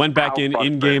 but went back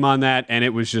in game on that, and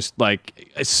it was just like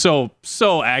so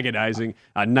agonizing.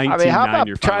 19-9. I mean, how about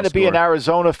your trying to be an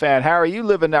Arizona fan? Harry, you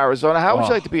live in Arizona. How would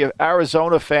you like to be an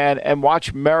Arizona fan and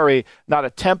watch Murray not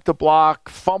attempt to block,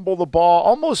 fumble the ball,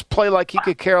 almost play like he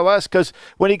could care less? Because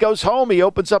when he goes home, he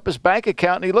opens up his bank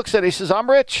account and he looks at it, he says, I'm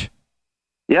rich.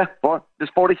 Yeah,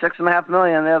 just $46.5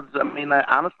 million.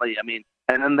 Honestly,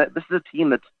 and then this is a team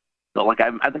that's, like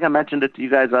I think I mentioned it to you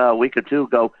guys a week or two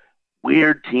ago,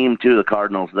 weird team too, the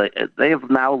Cardinals. They have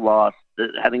now lost,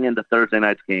 heading into Thursday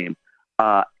night's game,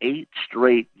 8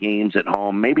 straight games at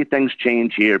home. Maybe things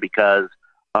change here because,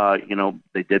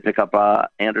 they did pick up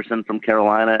Anderson from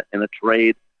Carolina in a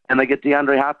trade, and they get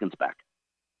DeAndre Hopkins back.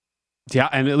 Yeah,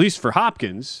 and at least for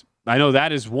Hopkins, I know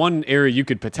that is one area you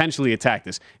could potentially attack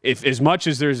this. If as much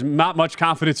as there's not much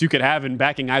confidence you could have in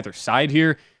backing either side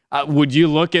here, would you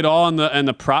look at all in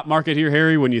the prop market here,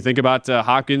 Harry, when you think about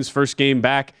Hopkins' first game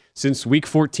back since Week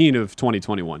 14 of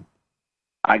 2021?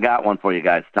 I got one for you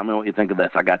guys. Tell me what you think of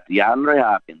this. I got DeAndre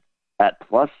Hopkins at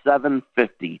plus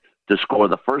 750 to score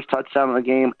the first touchdown of the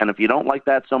game, and if you don't like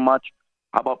that so much,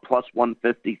 how about plus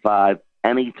 155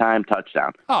 anytime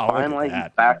touchdown? Oh, finally, he's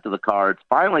back to the Cards.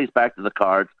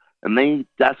 And they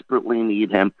desperately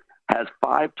need him. Has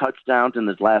 5 touchdowns in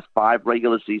his last 5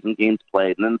 regular season games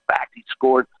played. And in fact, he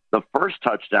scored the first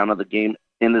touchdown of the game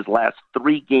in his last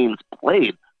 3 games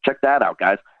played. Check that out,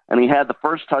 guys. And he had the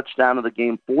first touchdown of the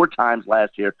game 4 times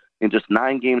last year in just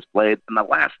 9 games played. And the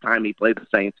last time he played the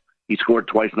Saints, He scored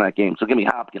twice in that game. So give me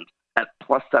Hopkins at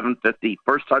plus 750,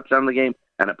 first touchdown of the game,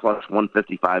 and at plus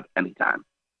 155 anytime.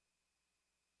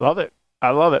 Love it. I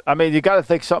love it. I mean, you got to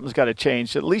think something's got to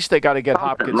change. At least they got to get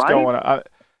Hopkins right? going.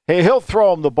 Hey, he'll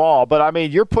throw him the ball, but I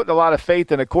mean, you're putting a lot of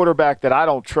faith in a quarterback that I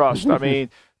don't trust. I mean,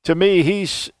 to me,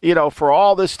 he's, for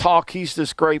all this talk, he's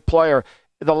this great player.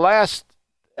 Let's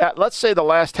say the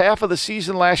last half of the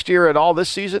season last year and all this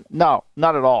season, no,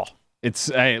 not at all.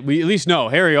 We at least know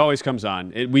Harry always comes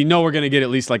on. We know we're going to get at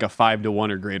least like a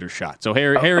 5-1 or greater shot. So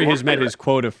Harry has met his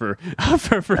quota for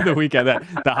the weekend.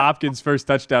 The Hopkins first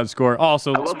touchdown score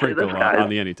also sprinkle on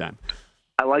the anytime.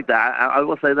 I like that. I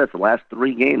will say this: the last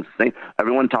 3 games,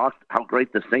 everyone talked how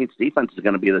great the Saints defense is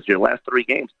going to be this year. Last 3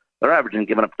 games, they're averaging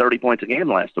giving up 30 points a game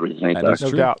the last 3 Saints.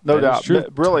 No doubt.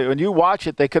 Really, when you watch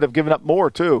it, they could have given up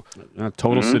more too.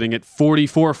 Total sitting at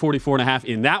 44.5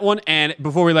 in that one. And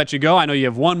before we let you go, I know you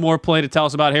have one more play to tell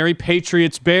us about, Harry.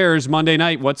 Patriots-Bears Monday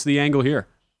night. What's the angle here?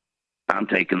 I'm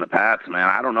taking the Pats, man.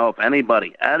 I don't know if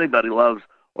anybody loves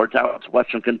or touts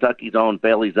Western Kentucky's own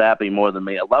Bailey Zappi more than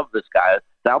me. I love this guy.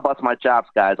 I'll bust my chops,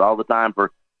 guys, all the time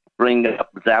for bringing up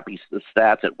Zappi's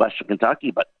stats at Western Kentucky.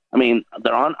 But, I mean,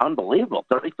 they're unbelievable.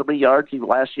 33 yards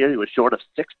last year. He was short of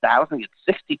 6,000. He had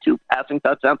 62 passing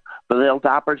touchdowns for the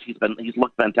Hilltoppers. He's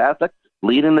looked fantastic,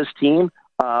 leading this team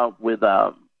with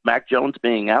Mac Jones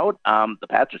being out. The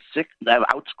Pats have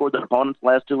outscored their opponents the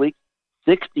last 2 weeks,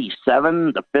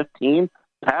 67-15.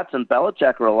 Pats and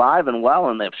Belichick are alive and well,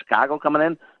 and they have Chicago coming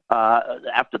in.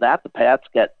 After that, the Pats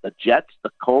get the Jets,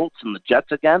 the Colts, and the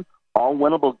Jets again, all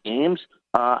winnable games.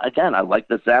 Again, I like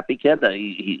the Zappi kid.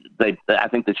 I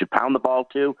think they should pound the ball,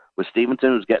 too, with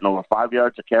Stevenson, who's getting over 5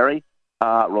 yards a carry.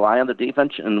 Rely on the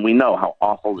defense, and we know how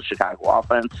awful the Chicago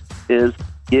offense is.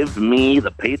 Give me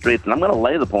the Patriots, and I'm going to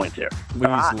lay the points here.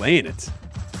 He's laying it.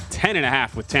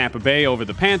 10.5 with Tampa Bay over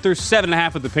the Panthers,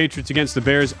 7.5 with the Patriots against the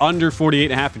Bears, under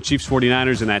 48.5 in Chiefs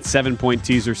 49ers in that 7-point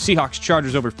teaser. Seahawks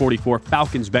Chargers over 44,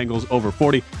 Falcons Bengals over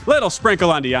 40. Little sprinkle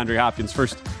on DeAndre Hopkins,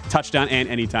 first touchdown and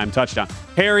anytime touchdown.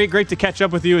 Harry, great to catch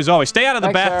up with you as always. Stay out of the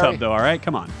bathtub, Harry. Though, all right?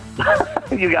 Come on.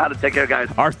 You got to take care, guys.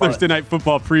 Our Thursday Night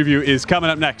Football preview is coming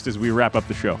up next as we wrap up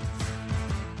the show.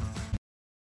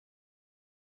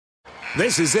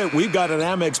 This is it. We've got an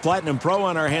Amex Platinum Pro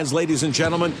on our hands, ladies and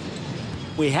gentlemen.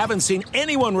 We haven't seen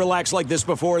anyone relax like this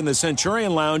before in the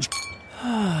Centurion Lounge.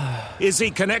 Is he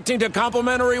connecting to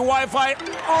complimentary Wi-Fi?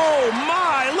 Oh,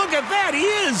 my! Look at that! He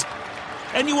is!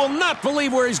 And you will not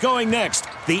believe where he's going next.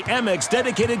 The Amex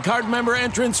dedicated card member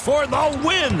entrance for the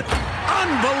win!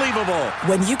 Unbelievable!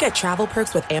 When you get travel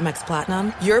perks with Amex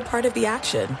Platinum, you're part of the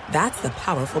action. That's the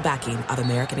powerful backing of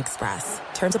American Express.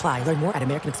 Terms apply. Learn more at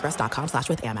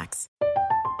americanexpress.com/withAmex.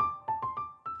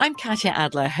 I'm Katya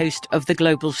Adler, host of The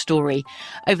Global Story.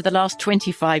 Over the last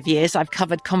 25 years, I've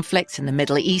covered conflicts in the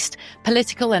Middle East,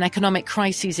 political and economic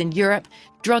crises in Europe,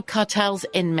 drug cartels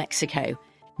in Mexico.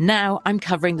 Now I'm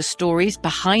covering the stories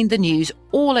behind the news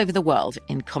all over the world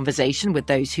in conversation with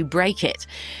those who break it.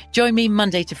 Join me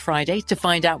Monday to Friday to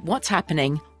find out what's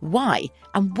happening, why,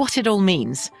 and what it all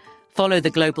means. Follow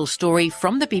The Global Story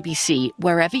from the BBC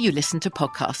wherever you listen to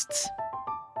podcasts.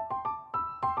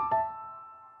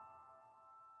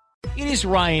 It is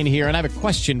Ryan here, and I have a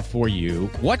question for you.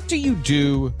 What do you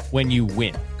do when you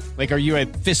win? Like, are you a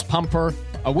fist pumper,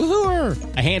 a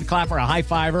woohooer, a hand clapper, a high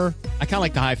fiver? I kind of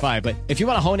like the high five, but if you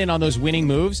want to hone in on those winning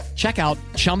moves, check out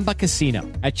Chumba Casino.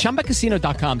 At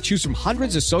ChumbaCasino.com, choose from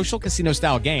hundreds of social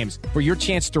casino-style games for your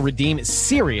chance to redeem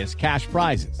serious cash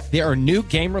prizes. There are new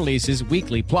game releases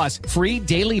weekly, plus free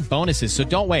daily bonuses, so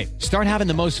don't wait. Start having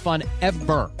the most fun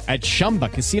ever at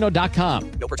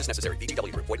ChumbaCasino.com. No purchase necessary.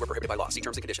 VGW. Void where prohibited by law. See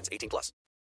terms and conditions. 18+.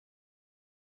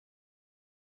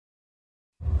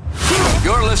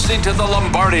 You're listening to the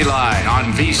Lombardi Line on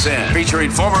VSiN,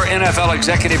 featuring former NFL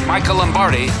executive Michael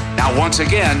Lombardi. Now, once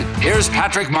again, here's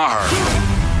Patrick Maher.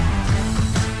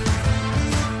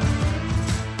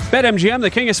 BetMGM, the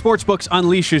king of sportsbooks,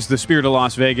 unleashes the spirit of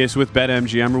Las Vegas with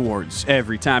BetMGM rewards.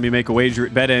 Every time you make a wager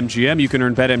at BetMGM, you can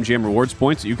earn BetMGM rewards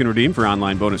points that you can redeem for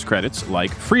online bonus credits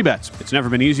like free bets. It's never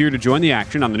been easier to join the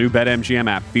action on the new BetMGM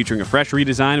app, featuring a fresh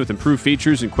redesign with improved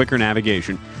features and quicker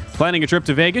navigation. Planning a trip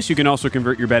to Vegas, you can also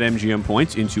convert your BetMGM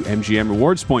points into MGM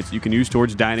rewards points that you can use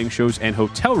towards dining, shows, and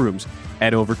hotel rooms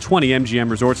at over 20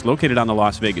 MGM resorts located on the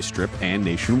Las Vegas Strip and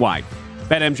nationwide.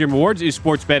 BetMGM Rewards is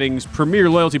sports betting's premier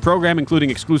loyalty program, including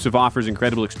exclusive offers,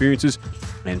 incredible experiences,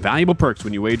 and valuable perks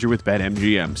when you wager with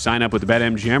BetMGM. Sign up with the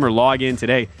BetMGM or log in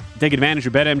today. Take advantage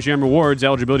of BetMGM Rewards.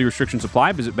 Eligibility restrictions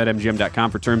apply. Visit BetMGM.com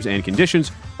for terms and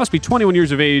conditions. Must be 21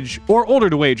 years of age or older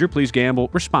to wager. Please gamble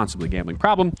responsibly. Gambling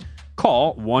problem?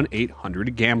 Call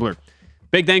 1-800-GAMBLER.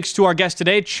 Big thanks to our guest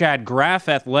today, Chad Graff,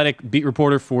 athletic beat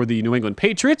reporter for the New England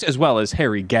Patriots, as well as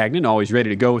Harry Gagnon, always ready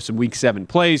to go with some Week 7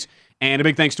 plays. And a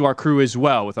big thanks to our crew as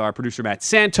well, with our producer Matt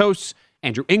Santos,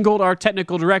 Andrew Ingold, our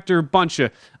technical director, a bunch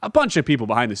of people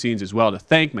behind the scenes as well to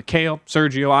thank, Mikhail,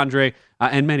 Sergio, Andre,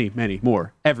 and many, many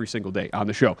more every single day on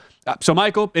the show. So,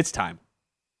 Michael, it's time.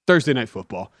 Thursday Night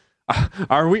Football.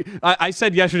 I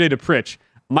said yesterday to Pritch,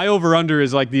 my over-under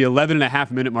is like the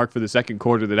 11.5-minute mark for the second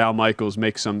quarter that Al Michaels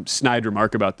makes some snide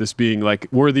remark about this being like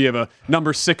worthy of a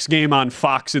number 6 game on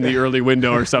Fox in the early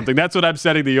window or something. That's what I'm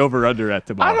setting the over-under at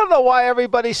tomorrow. I don't know why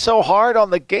everybody's so hard on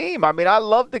the game. I mean, I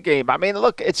love the game. I mean,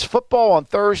 look, it's football on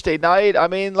Thursday night. I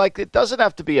mean, like, it doesn't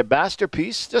have to be a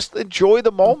masterpiece. Just enjoy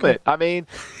the moment. Okay. I mean,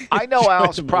 I know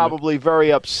Al's probably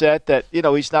very upset that,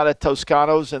 he's not at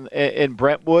Toscano's in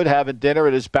Brentwood having dinner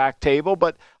at his back table,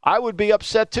 but I would be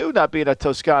upset, too, not being at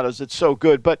Toscano's. It's so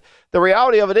good. But the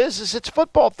reality of it is it's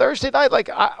football Thursday night. Like,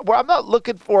 I'm not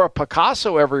looking for a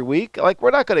Picasso every week. Like,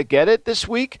 we're not going to get it this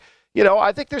week.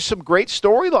 I think there's some great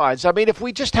storylines. I mean, if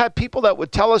we just had people that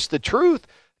would tell us the truth,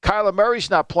 Kyler Murray's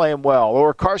not playing well,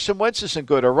 or Carson Wentz isn't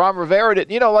good, or Ron Rivera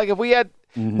didn't. Like, if we had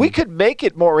we could make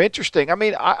it more interesting. I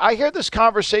mean, I hear this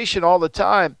conversation all the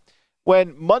time.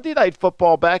 When Monday Night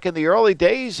Football back in the early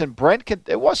days, and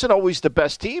it wasn't always the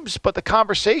best teams, but the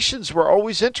conversations were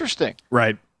always interesting.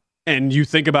 Right. And you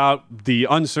think about the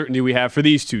uncertainty we have for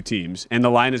these two teams, and the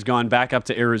line has gone back up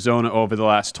to Arizona over the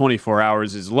last 24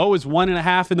 hours, as low as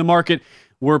 1.5 in the market.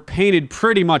 We're painted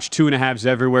pretty much 2.5s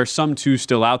everywhere, some 2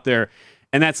 still out there.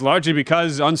 And that's largely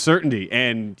because uncertainty.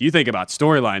 And you think about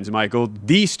storylines, Michael,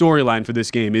 the storyline for this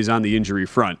game is on the injury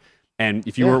front. And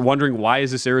if you were wondering why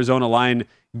is this Arizona line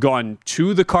gone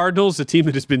to the Cardinals, a team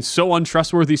that has been so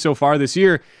untrustworthy so far this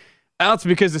year, well, it's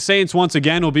because the Saints once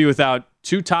again will be without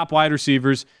 2 top wide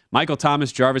receivers, Michael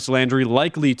Thomas, Jarvis Landry,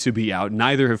 likely to be out.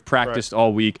 Neither have practiced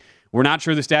all week. We're not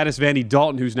sure the status of Andy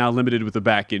Dalton, who's now limited with a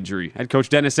back injury. Head coach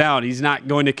Dennis Allen, he's not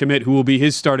going to commit who will be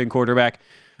his starting quarterback.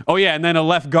 Oh, yeah, and then a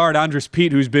left guard, Andres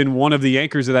Pete, who's been one of the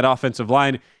anchors of that offensive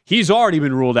line. He's already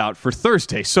been ruled out for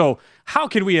Thursday. So how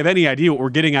can we have any idea what we're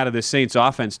getting out of this Saints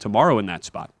offense tomorrow in that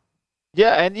spot?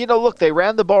 Yeah, and, look, they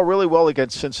ran the ball really well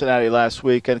against Cincinnati last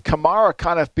week, and Kamara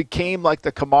kind of became like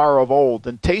the Kamara of old.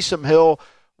 And Taysom Hill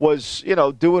was,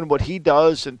 doing what he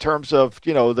does in terms of,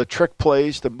 the trick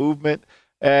plays, the movement.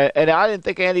 And I didn't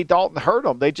think Andy Dalton hurt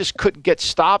them. They just couldn't get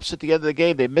stops at the end of the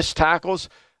game. They missed tackles.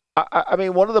 I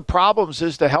mean, one of the problems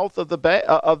is the health of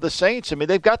the Saints. I mean,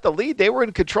 they've got the lead. They were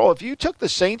in control. If you took the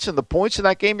Saints and the points in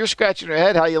that game, you're scratching your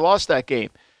head how you lost that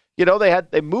game.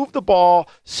 They moved the ball.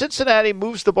 Cincinnati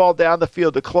moves the ball down the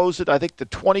field to close it, I think, to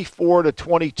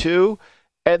 24-22.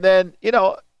 And then,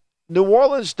 New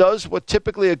Orleans does what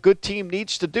typically a good team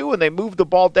needs to do, and they move the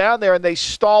ball down there and they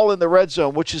stall in the red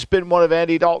zone, which has been one of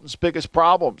Andy Dalton's biggest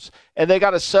problems. And they got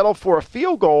to settle for a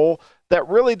field goal that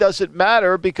really doesn't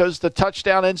matter because the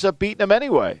touchdown ends up beating them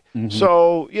anyway. Mm-hmm.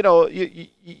 So,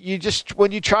 you just,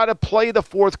 when you try to play the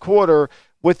fourth quarter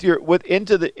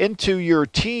into your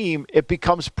team, it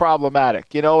becomes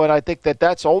problematic, and I think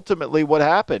that's ultimately what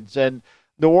happens. And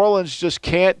New Orleans just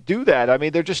can't do that. I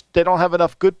mean, they don't have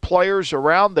enough good players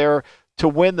around there to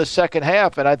win the second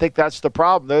half, and I think that's the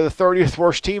problem. They're the 30th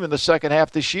worst team in the second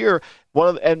half this year,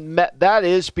 that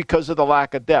is because of the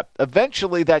lack of depth.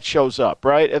 Eventually that shows up,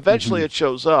 right? Eventually it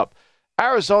shows up.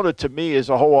 Arizona, to me, is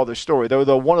a whole other story. They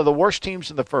were one of the worst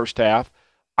teams in the first half.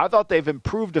 I thought they've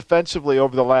improved defensively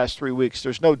over the last 3 weeks.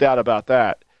 There's no doubt about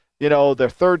that. Their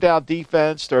third down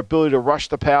defense, their ability to rush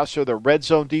the passer, their red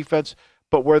zone defense.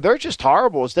 But where they're just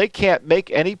horrible is they can't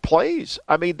make any plays.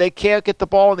 I mean, they can't get the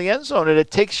ball in the end zone, and it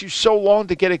takes you so long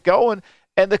to get it going.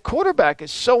 And the quarterback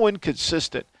is so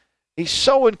inconsistent. He's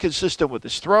so inconsistent with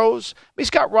his throws. He's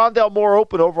got Rondale Moore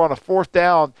open over on a fourth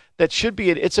down that should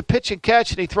be it's a pitch and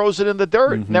catch, and he throws it in the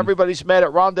dirt. And everybody's mad at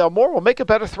Rondale Moore. Well, make a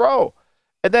better throw.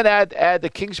 And then add the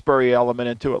Kingsbury element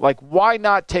into it. Like, why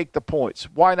not take the points?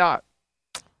 Why not?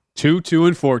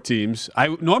 2-2-4 teams. I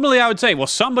would say, well,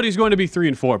 somebody's going to be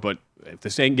 3-4, but if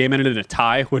the same game ended in a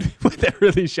tie, would that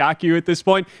really shock you at this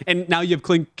point? And now you have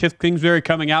Cliff Kingsbury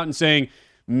coming out and saying,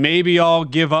 maybe I'll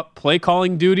give up play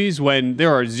calling duties when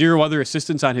there are 0 other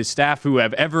assistants on his staff who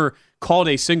have ever called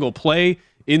a single play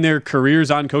in their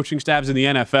careers on coaching staffs in the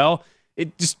NFL.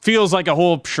 It just feels like a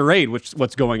whole charade,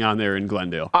 what's going on there in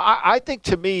Glendale. I think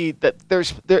to me that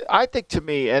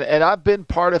and I've been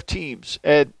part of teams,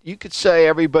 and you could say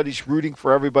everybody's rooting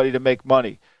for everybody to make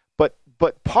money.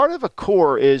 But part of a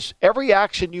core is every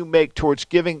action you make towards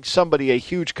giving somebody a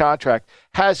huge contract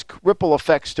has ripple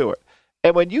effects to it.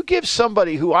 And when you give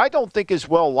somebody who I don't think is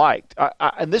well liked,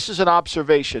 and this is an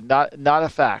observation, not a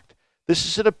fact. This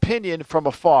is an opinion from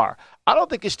afar. I don't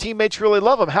think his teammates really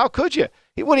love him. How could you?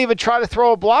 He wouldn't even try to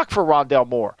throw a block for Rondale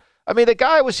Moore. I mean, the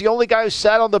guy was the only guy who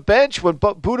sat on the bench when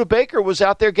Budda Baker was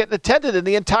out there getting attended, and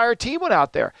the entire team went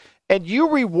out there. And you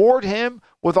reward him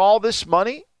with all this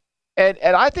money, and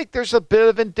I think there's a bit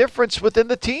of indifference within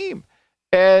the team.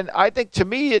 And I think, to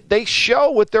me, they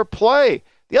show with their play.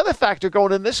 The other factor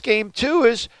going in this game, too,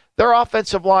 is their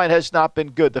offensive line has not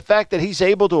been good. The fact that he's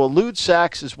able to elude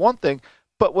sacks is one thing,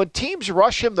 but when teams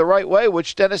rush him the right way,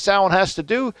 which Dennis Allen has to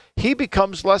do, he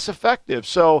becomes less effective.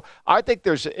 So I think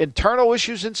there's internal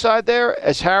issues inside there,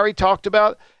 as Harry talked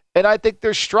about, and I think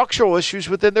there's structural issues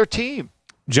within their team.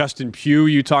 Justin Pugh,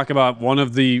 you talk about one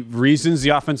of the reasons the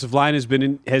offensive line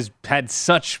has had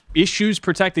such issues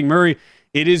protecting Murray.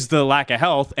 It is the lack of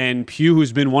health, and Pugh,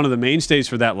 who's been one of the mainstays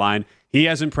for that line, he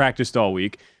hasn't practiced all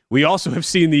week. We also have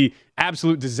seen the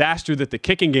absolute disaster that the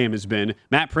kicking game has been.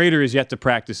 Matt Prater is yet to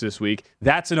practice this week.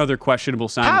 That's another questionable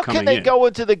sign coming in. How can they go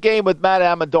into the game with Matt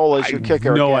Amendola as your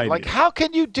kicker? No again? idea. Like, how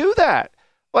can you do that?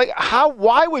 Like,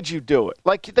 why would you do it?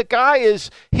 Like, the guy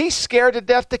he's scared to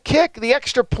death to kick. The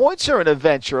extra points are an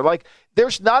adventure. Like,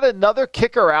 there's not another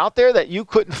kicker out there that you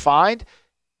couldn't find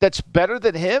that's better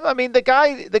than him. I mean, the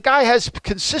guy has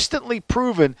consistently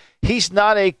proven he's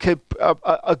not a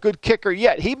good kicker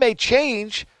yet. He may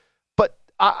change, but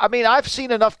I mean, I've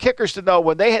seen enough kickers to know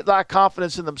when they lack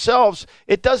confidence in themselves,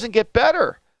 it doesn't get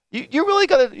better. You really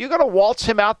gonna waltz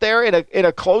him out there in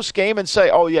a close game and say,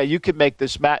 oh yeah, you can make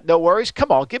this, Matt. No worries.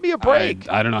 Come on, give me a break.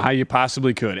 I don't know how you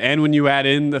possibly could. And when you add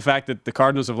in the fact that the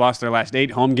Cardinals have lost their last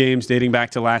 8 home games dating back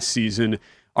to last season,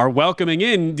 are welcoming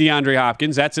in DeAndre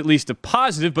Hopkins, that's at least a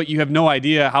positive, but you have no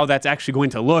idea how that's actually going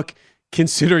to look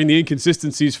considering the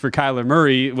inconsistencies for Kyler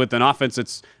Murray with an offense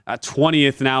that's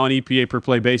 20th now on EPA per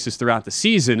play basis throughout the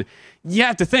season. You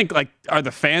have to think, like, are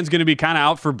the fans going to be kind of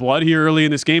out for blood here early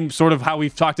in this game? Sort of how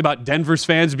we've talked about Denver's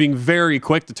fans being very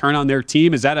quick to turn on their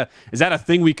team. Is that a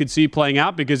thing we could see playing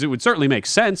out? Because it would certainly make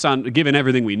sense given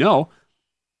everything we know.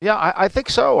 Yeah, I think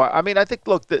so. I mean, I think,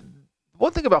 look,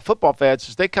 one thing about football fans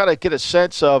is they kind of get a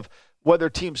sense of whether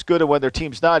team's good and whether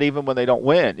team's not, even when they don't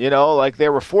win. You know, like they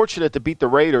were fortunate to beat the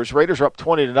Raiders. Raiders are up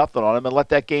 20-0 on them and let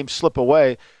that game slip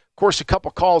away. Of course, a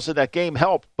couple calls in that game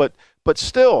helped, but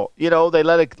still, you know, they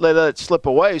let it slip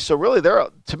away. So really,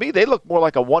 to me, they look more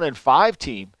like a 1-5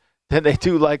 team than they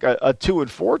do like a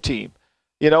 2-4 team.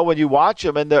 You know, when you watch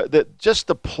them and just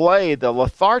the play, the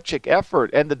lethargic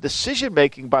effort, and the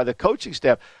decision-making by the coaching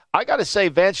staff, I got to say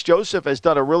Vance Joseph has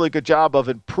done a really good job of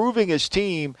improving his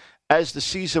team as the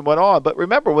season went on. But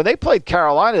remember, when they played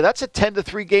Carolina, that's a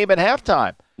 10-3 game at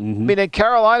halftime. Mm-hmm. I mean, and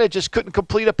Carolina just couldn't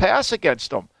complete a pass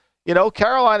against them. You know,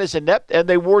 Carolina's inept, and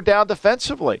they wore down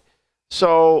defensively.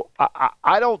 So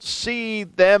I don't see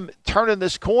them turning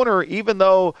this corner, even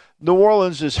though New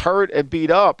Orleans is hurt and beat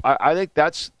up. I think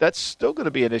that's still going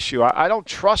to be an issue. I don't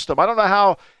trust them. I don't know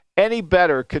how any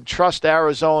better can trust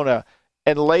Arizona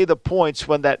and lay the points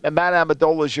when that Matt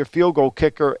Amendola is your field goal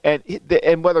kicker, and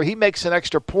whether he makes an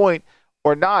extra point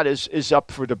or not is up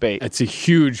for debate. It's a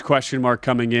huge question mark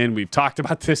coming in. We've talked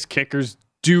about this. Kickers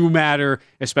do matter,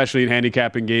 especially in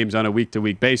handicapping games on a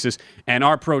week-to-week basis. And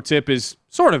our pro tip is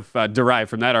sort of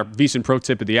derived from that, our VSiN pro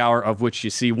tip of the hour, of which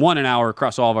you see 1 an hour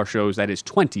across all of our shows. That is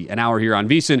 20 an hour here on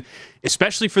VSiN.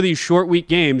 Especially for these short week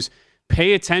games,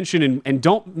 pay attention and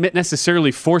don't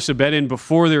necessarily force a bet in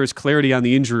before there is clarity on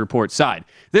the injury report side.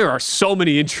 There are so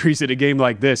many injuries at a game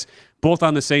like this, both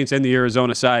on the Saints and the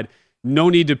Arizona side. No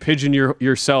need to pigeonhole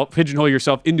yourself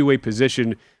into a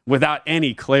position without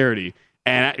any clarity.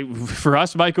 And for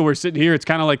us, Michael, we're sitting here. It's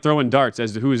kind of like throwing darts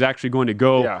as to who is actually going to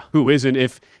go, who isn't.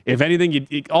 If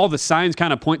anything, all the signs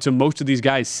kind of point to most of these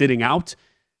guys sitting out.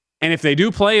 And if they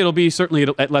do play, it'll be certainly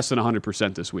at less than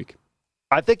 100% this week.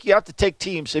 I think you have to take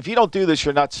teams. If you don't do this,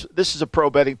 you're not. This is a pro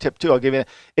betting tip too. I'll give you.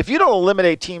 If you don't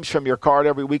eliminate teams from your card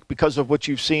every week because of what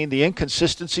you've seen, the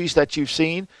inconsistencies that you've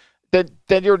seen, then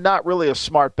you're not really a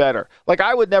smart bettor. Like,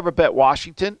 I would never bet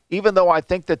Washington, even though I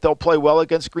think that they'll play well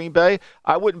against Green Bay.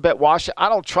 I wouldn't bet Washington. I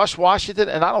don't trust Washington,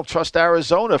 and I don't trust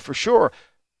Arizona for sure.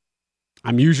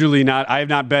 I'm usually not. I have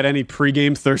not bet any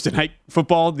pregame Thursday night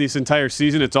football this entire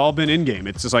season. It's all been in-game.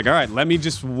 It's just like, all right, let me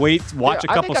just watch a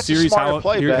couple series, see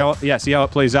how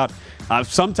it plays out.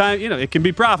 Sometimes, it can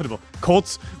be profitable.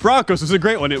 Colts Broncos was a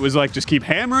great one. It was like, just keep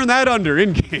hammering that under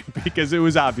in-game because it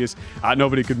was obvious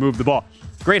nobody could move the ball.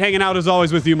 Great hanging out as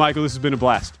always with you, Michael. This has been a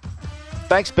blast.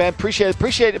 Thanks, Ben. Appreciate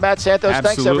it, Matt Santos.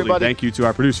 Absolutely. Thanks, everybody. Thank you to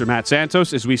our producer, Matt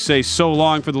Santos. As we say so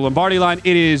long for the Lombardi line,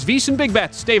 it is VSiN Big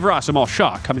Bets. Dave Ross, Amal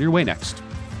Shaw coming your way next.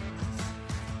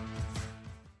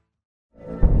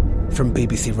 From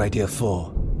BBC Radio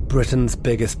 4, Britain's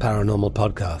biggest paranormal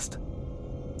podcast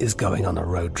is going on a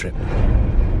road trip.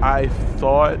 I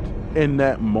thought In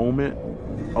that moment,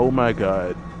 oh my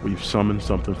God, we've summoned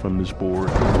something from this board.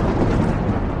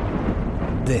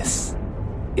 This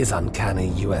is Uncanny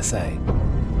USA.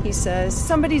 He says,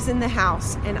 somebody's in the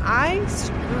house, and I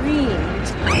screamed.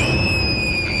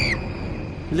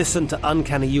 Listen to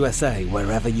Uncanny USA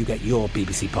wherever you get your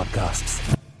BBC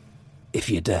podcasts, if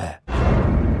you dare.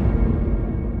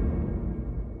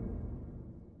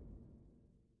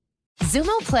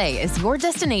 Xumo Play is your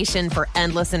destination for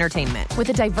endless entertainment. With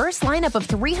a diverse lineup of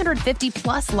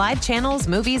 350-plus live channels,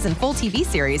 movies, and full TV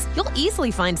series, you'll easily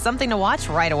find something to watch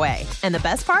right away. And the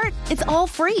best part? It's all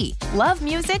free. Love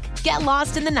music? Get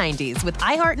lost in the 90s with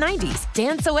iHeart 90s,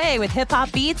 dance away with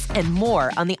hip-hop beats, and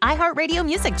more on the iHeartRadio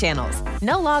music channels.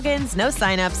 No logins, no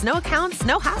signups, no accounts,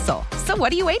 no hassle. So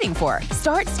what are you waiting for?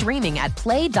 Start streaming at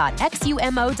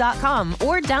play.xumo.com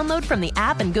or download from the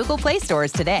app and Google Play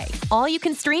stores today. All you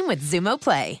can stream with Xumo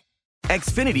Play.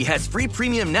 Xfinity has free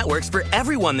premium networks for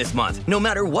everyone this month, no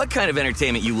matter what kind of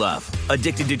entertainment you love.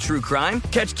 Addicted to true crime?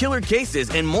 Catch killer cases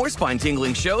and more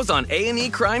spine-tingling shows on A&E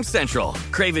Crime Central.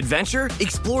 Crave adventure?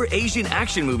 Explore Asian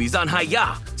action movies on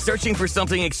Hi-Ya. Searching for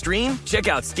something extreme? Check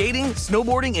out skating,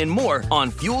 snowboarding, and more on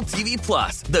Fuel TV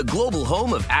Plus, the global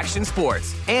home of action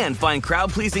sports. And find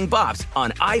crowd-pleasing bops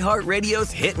on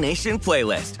iHeartRadio's Hit Nation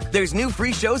playlist. There's new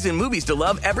free shows and movies to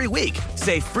love every week.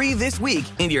 Say free this week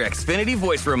in your Xfinity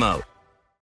voice remote.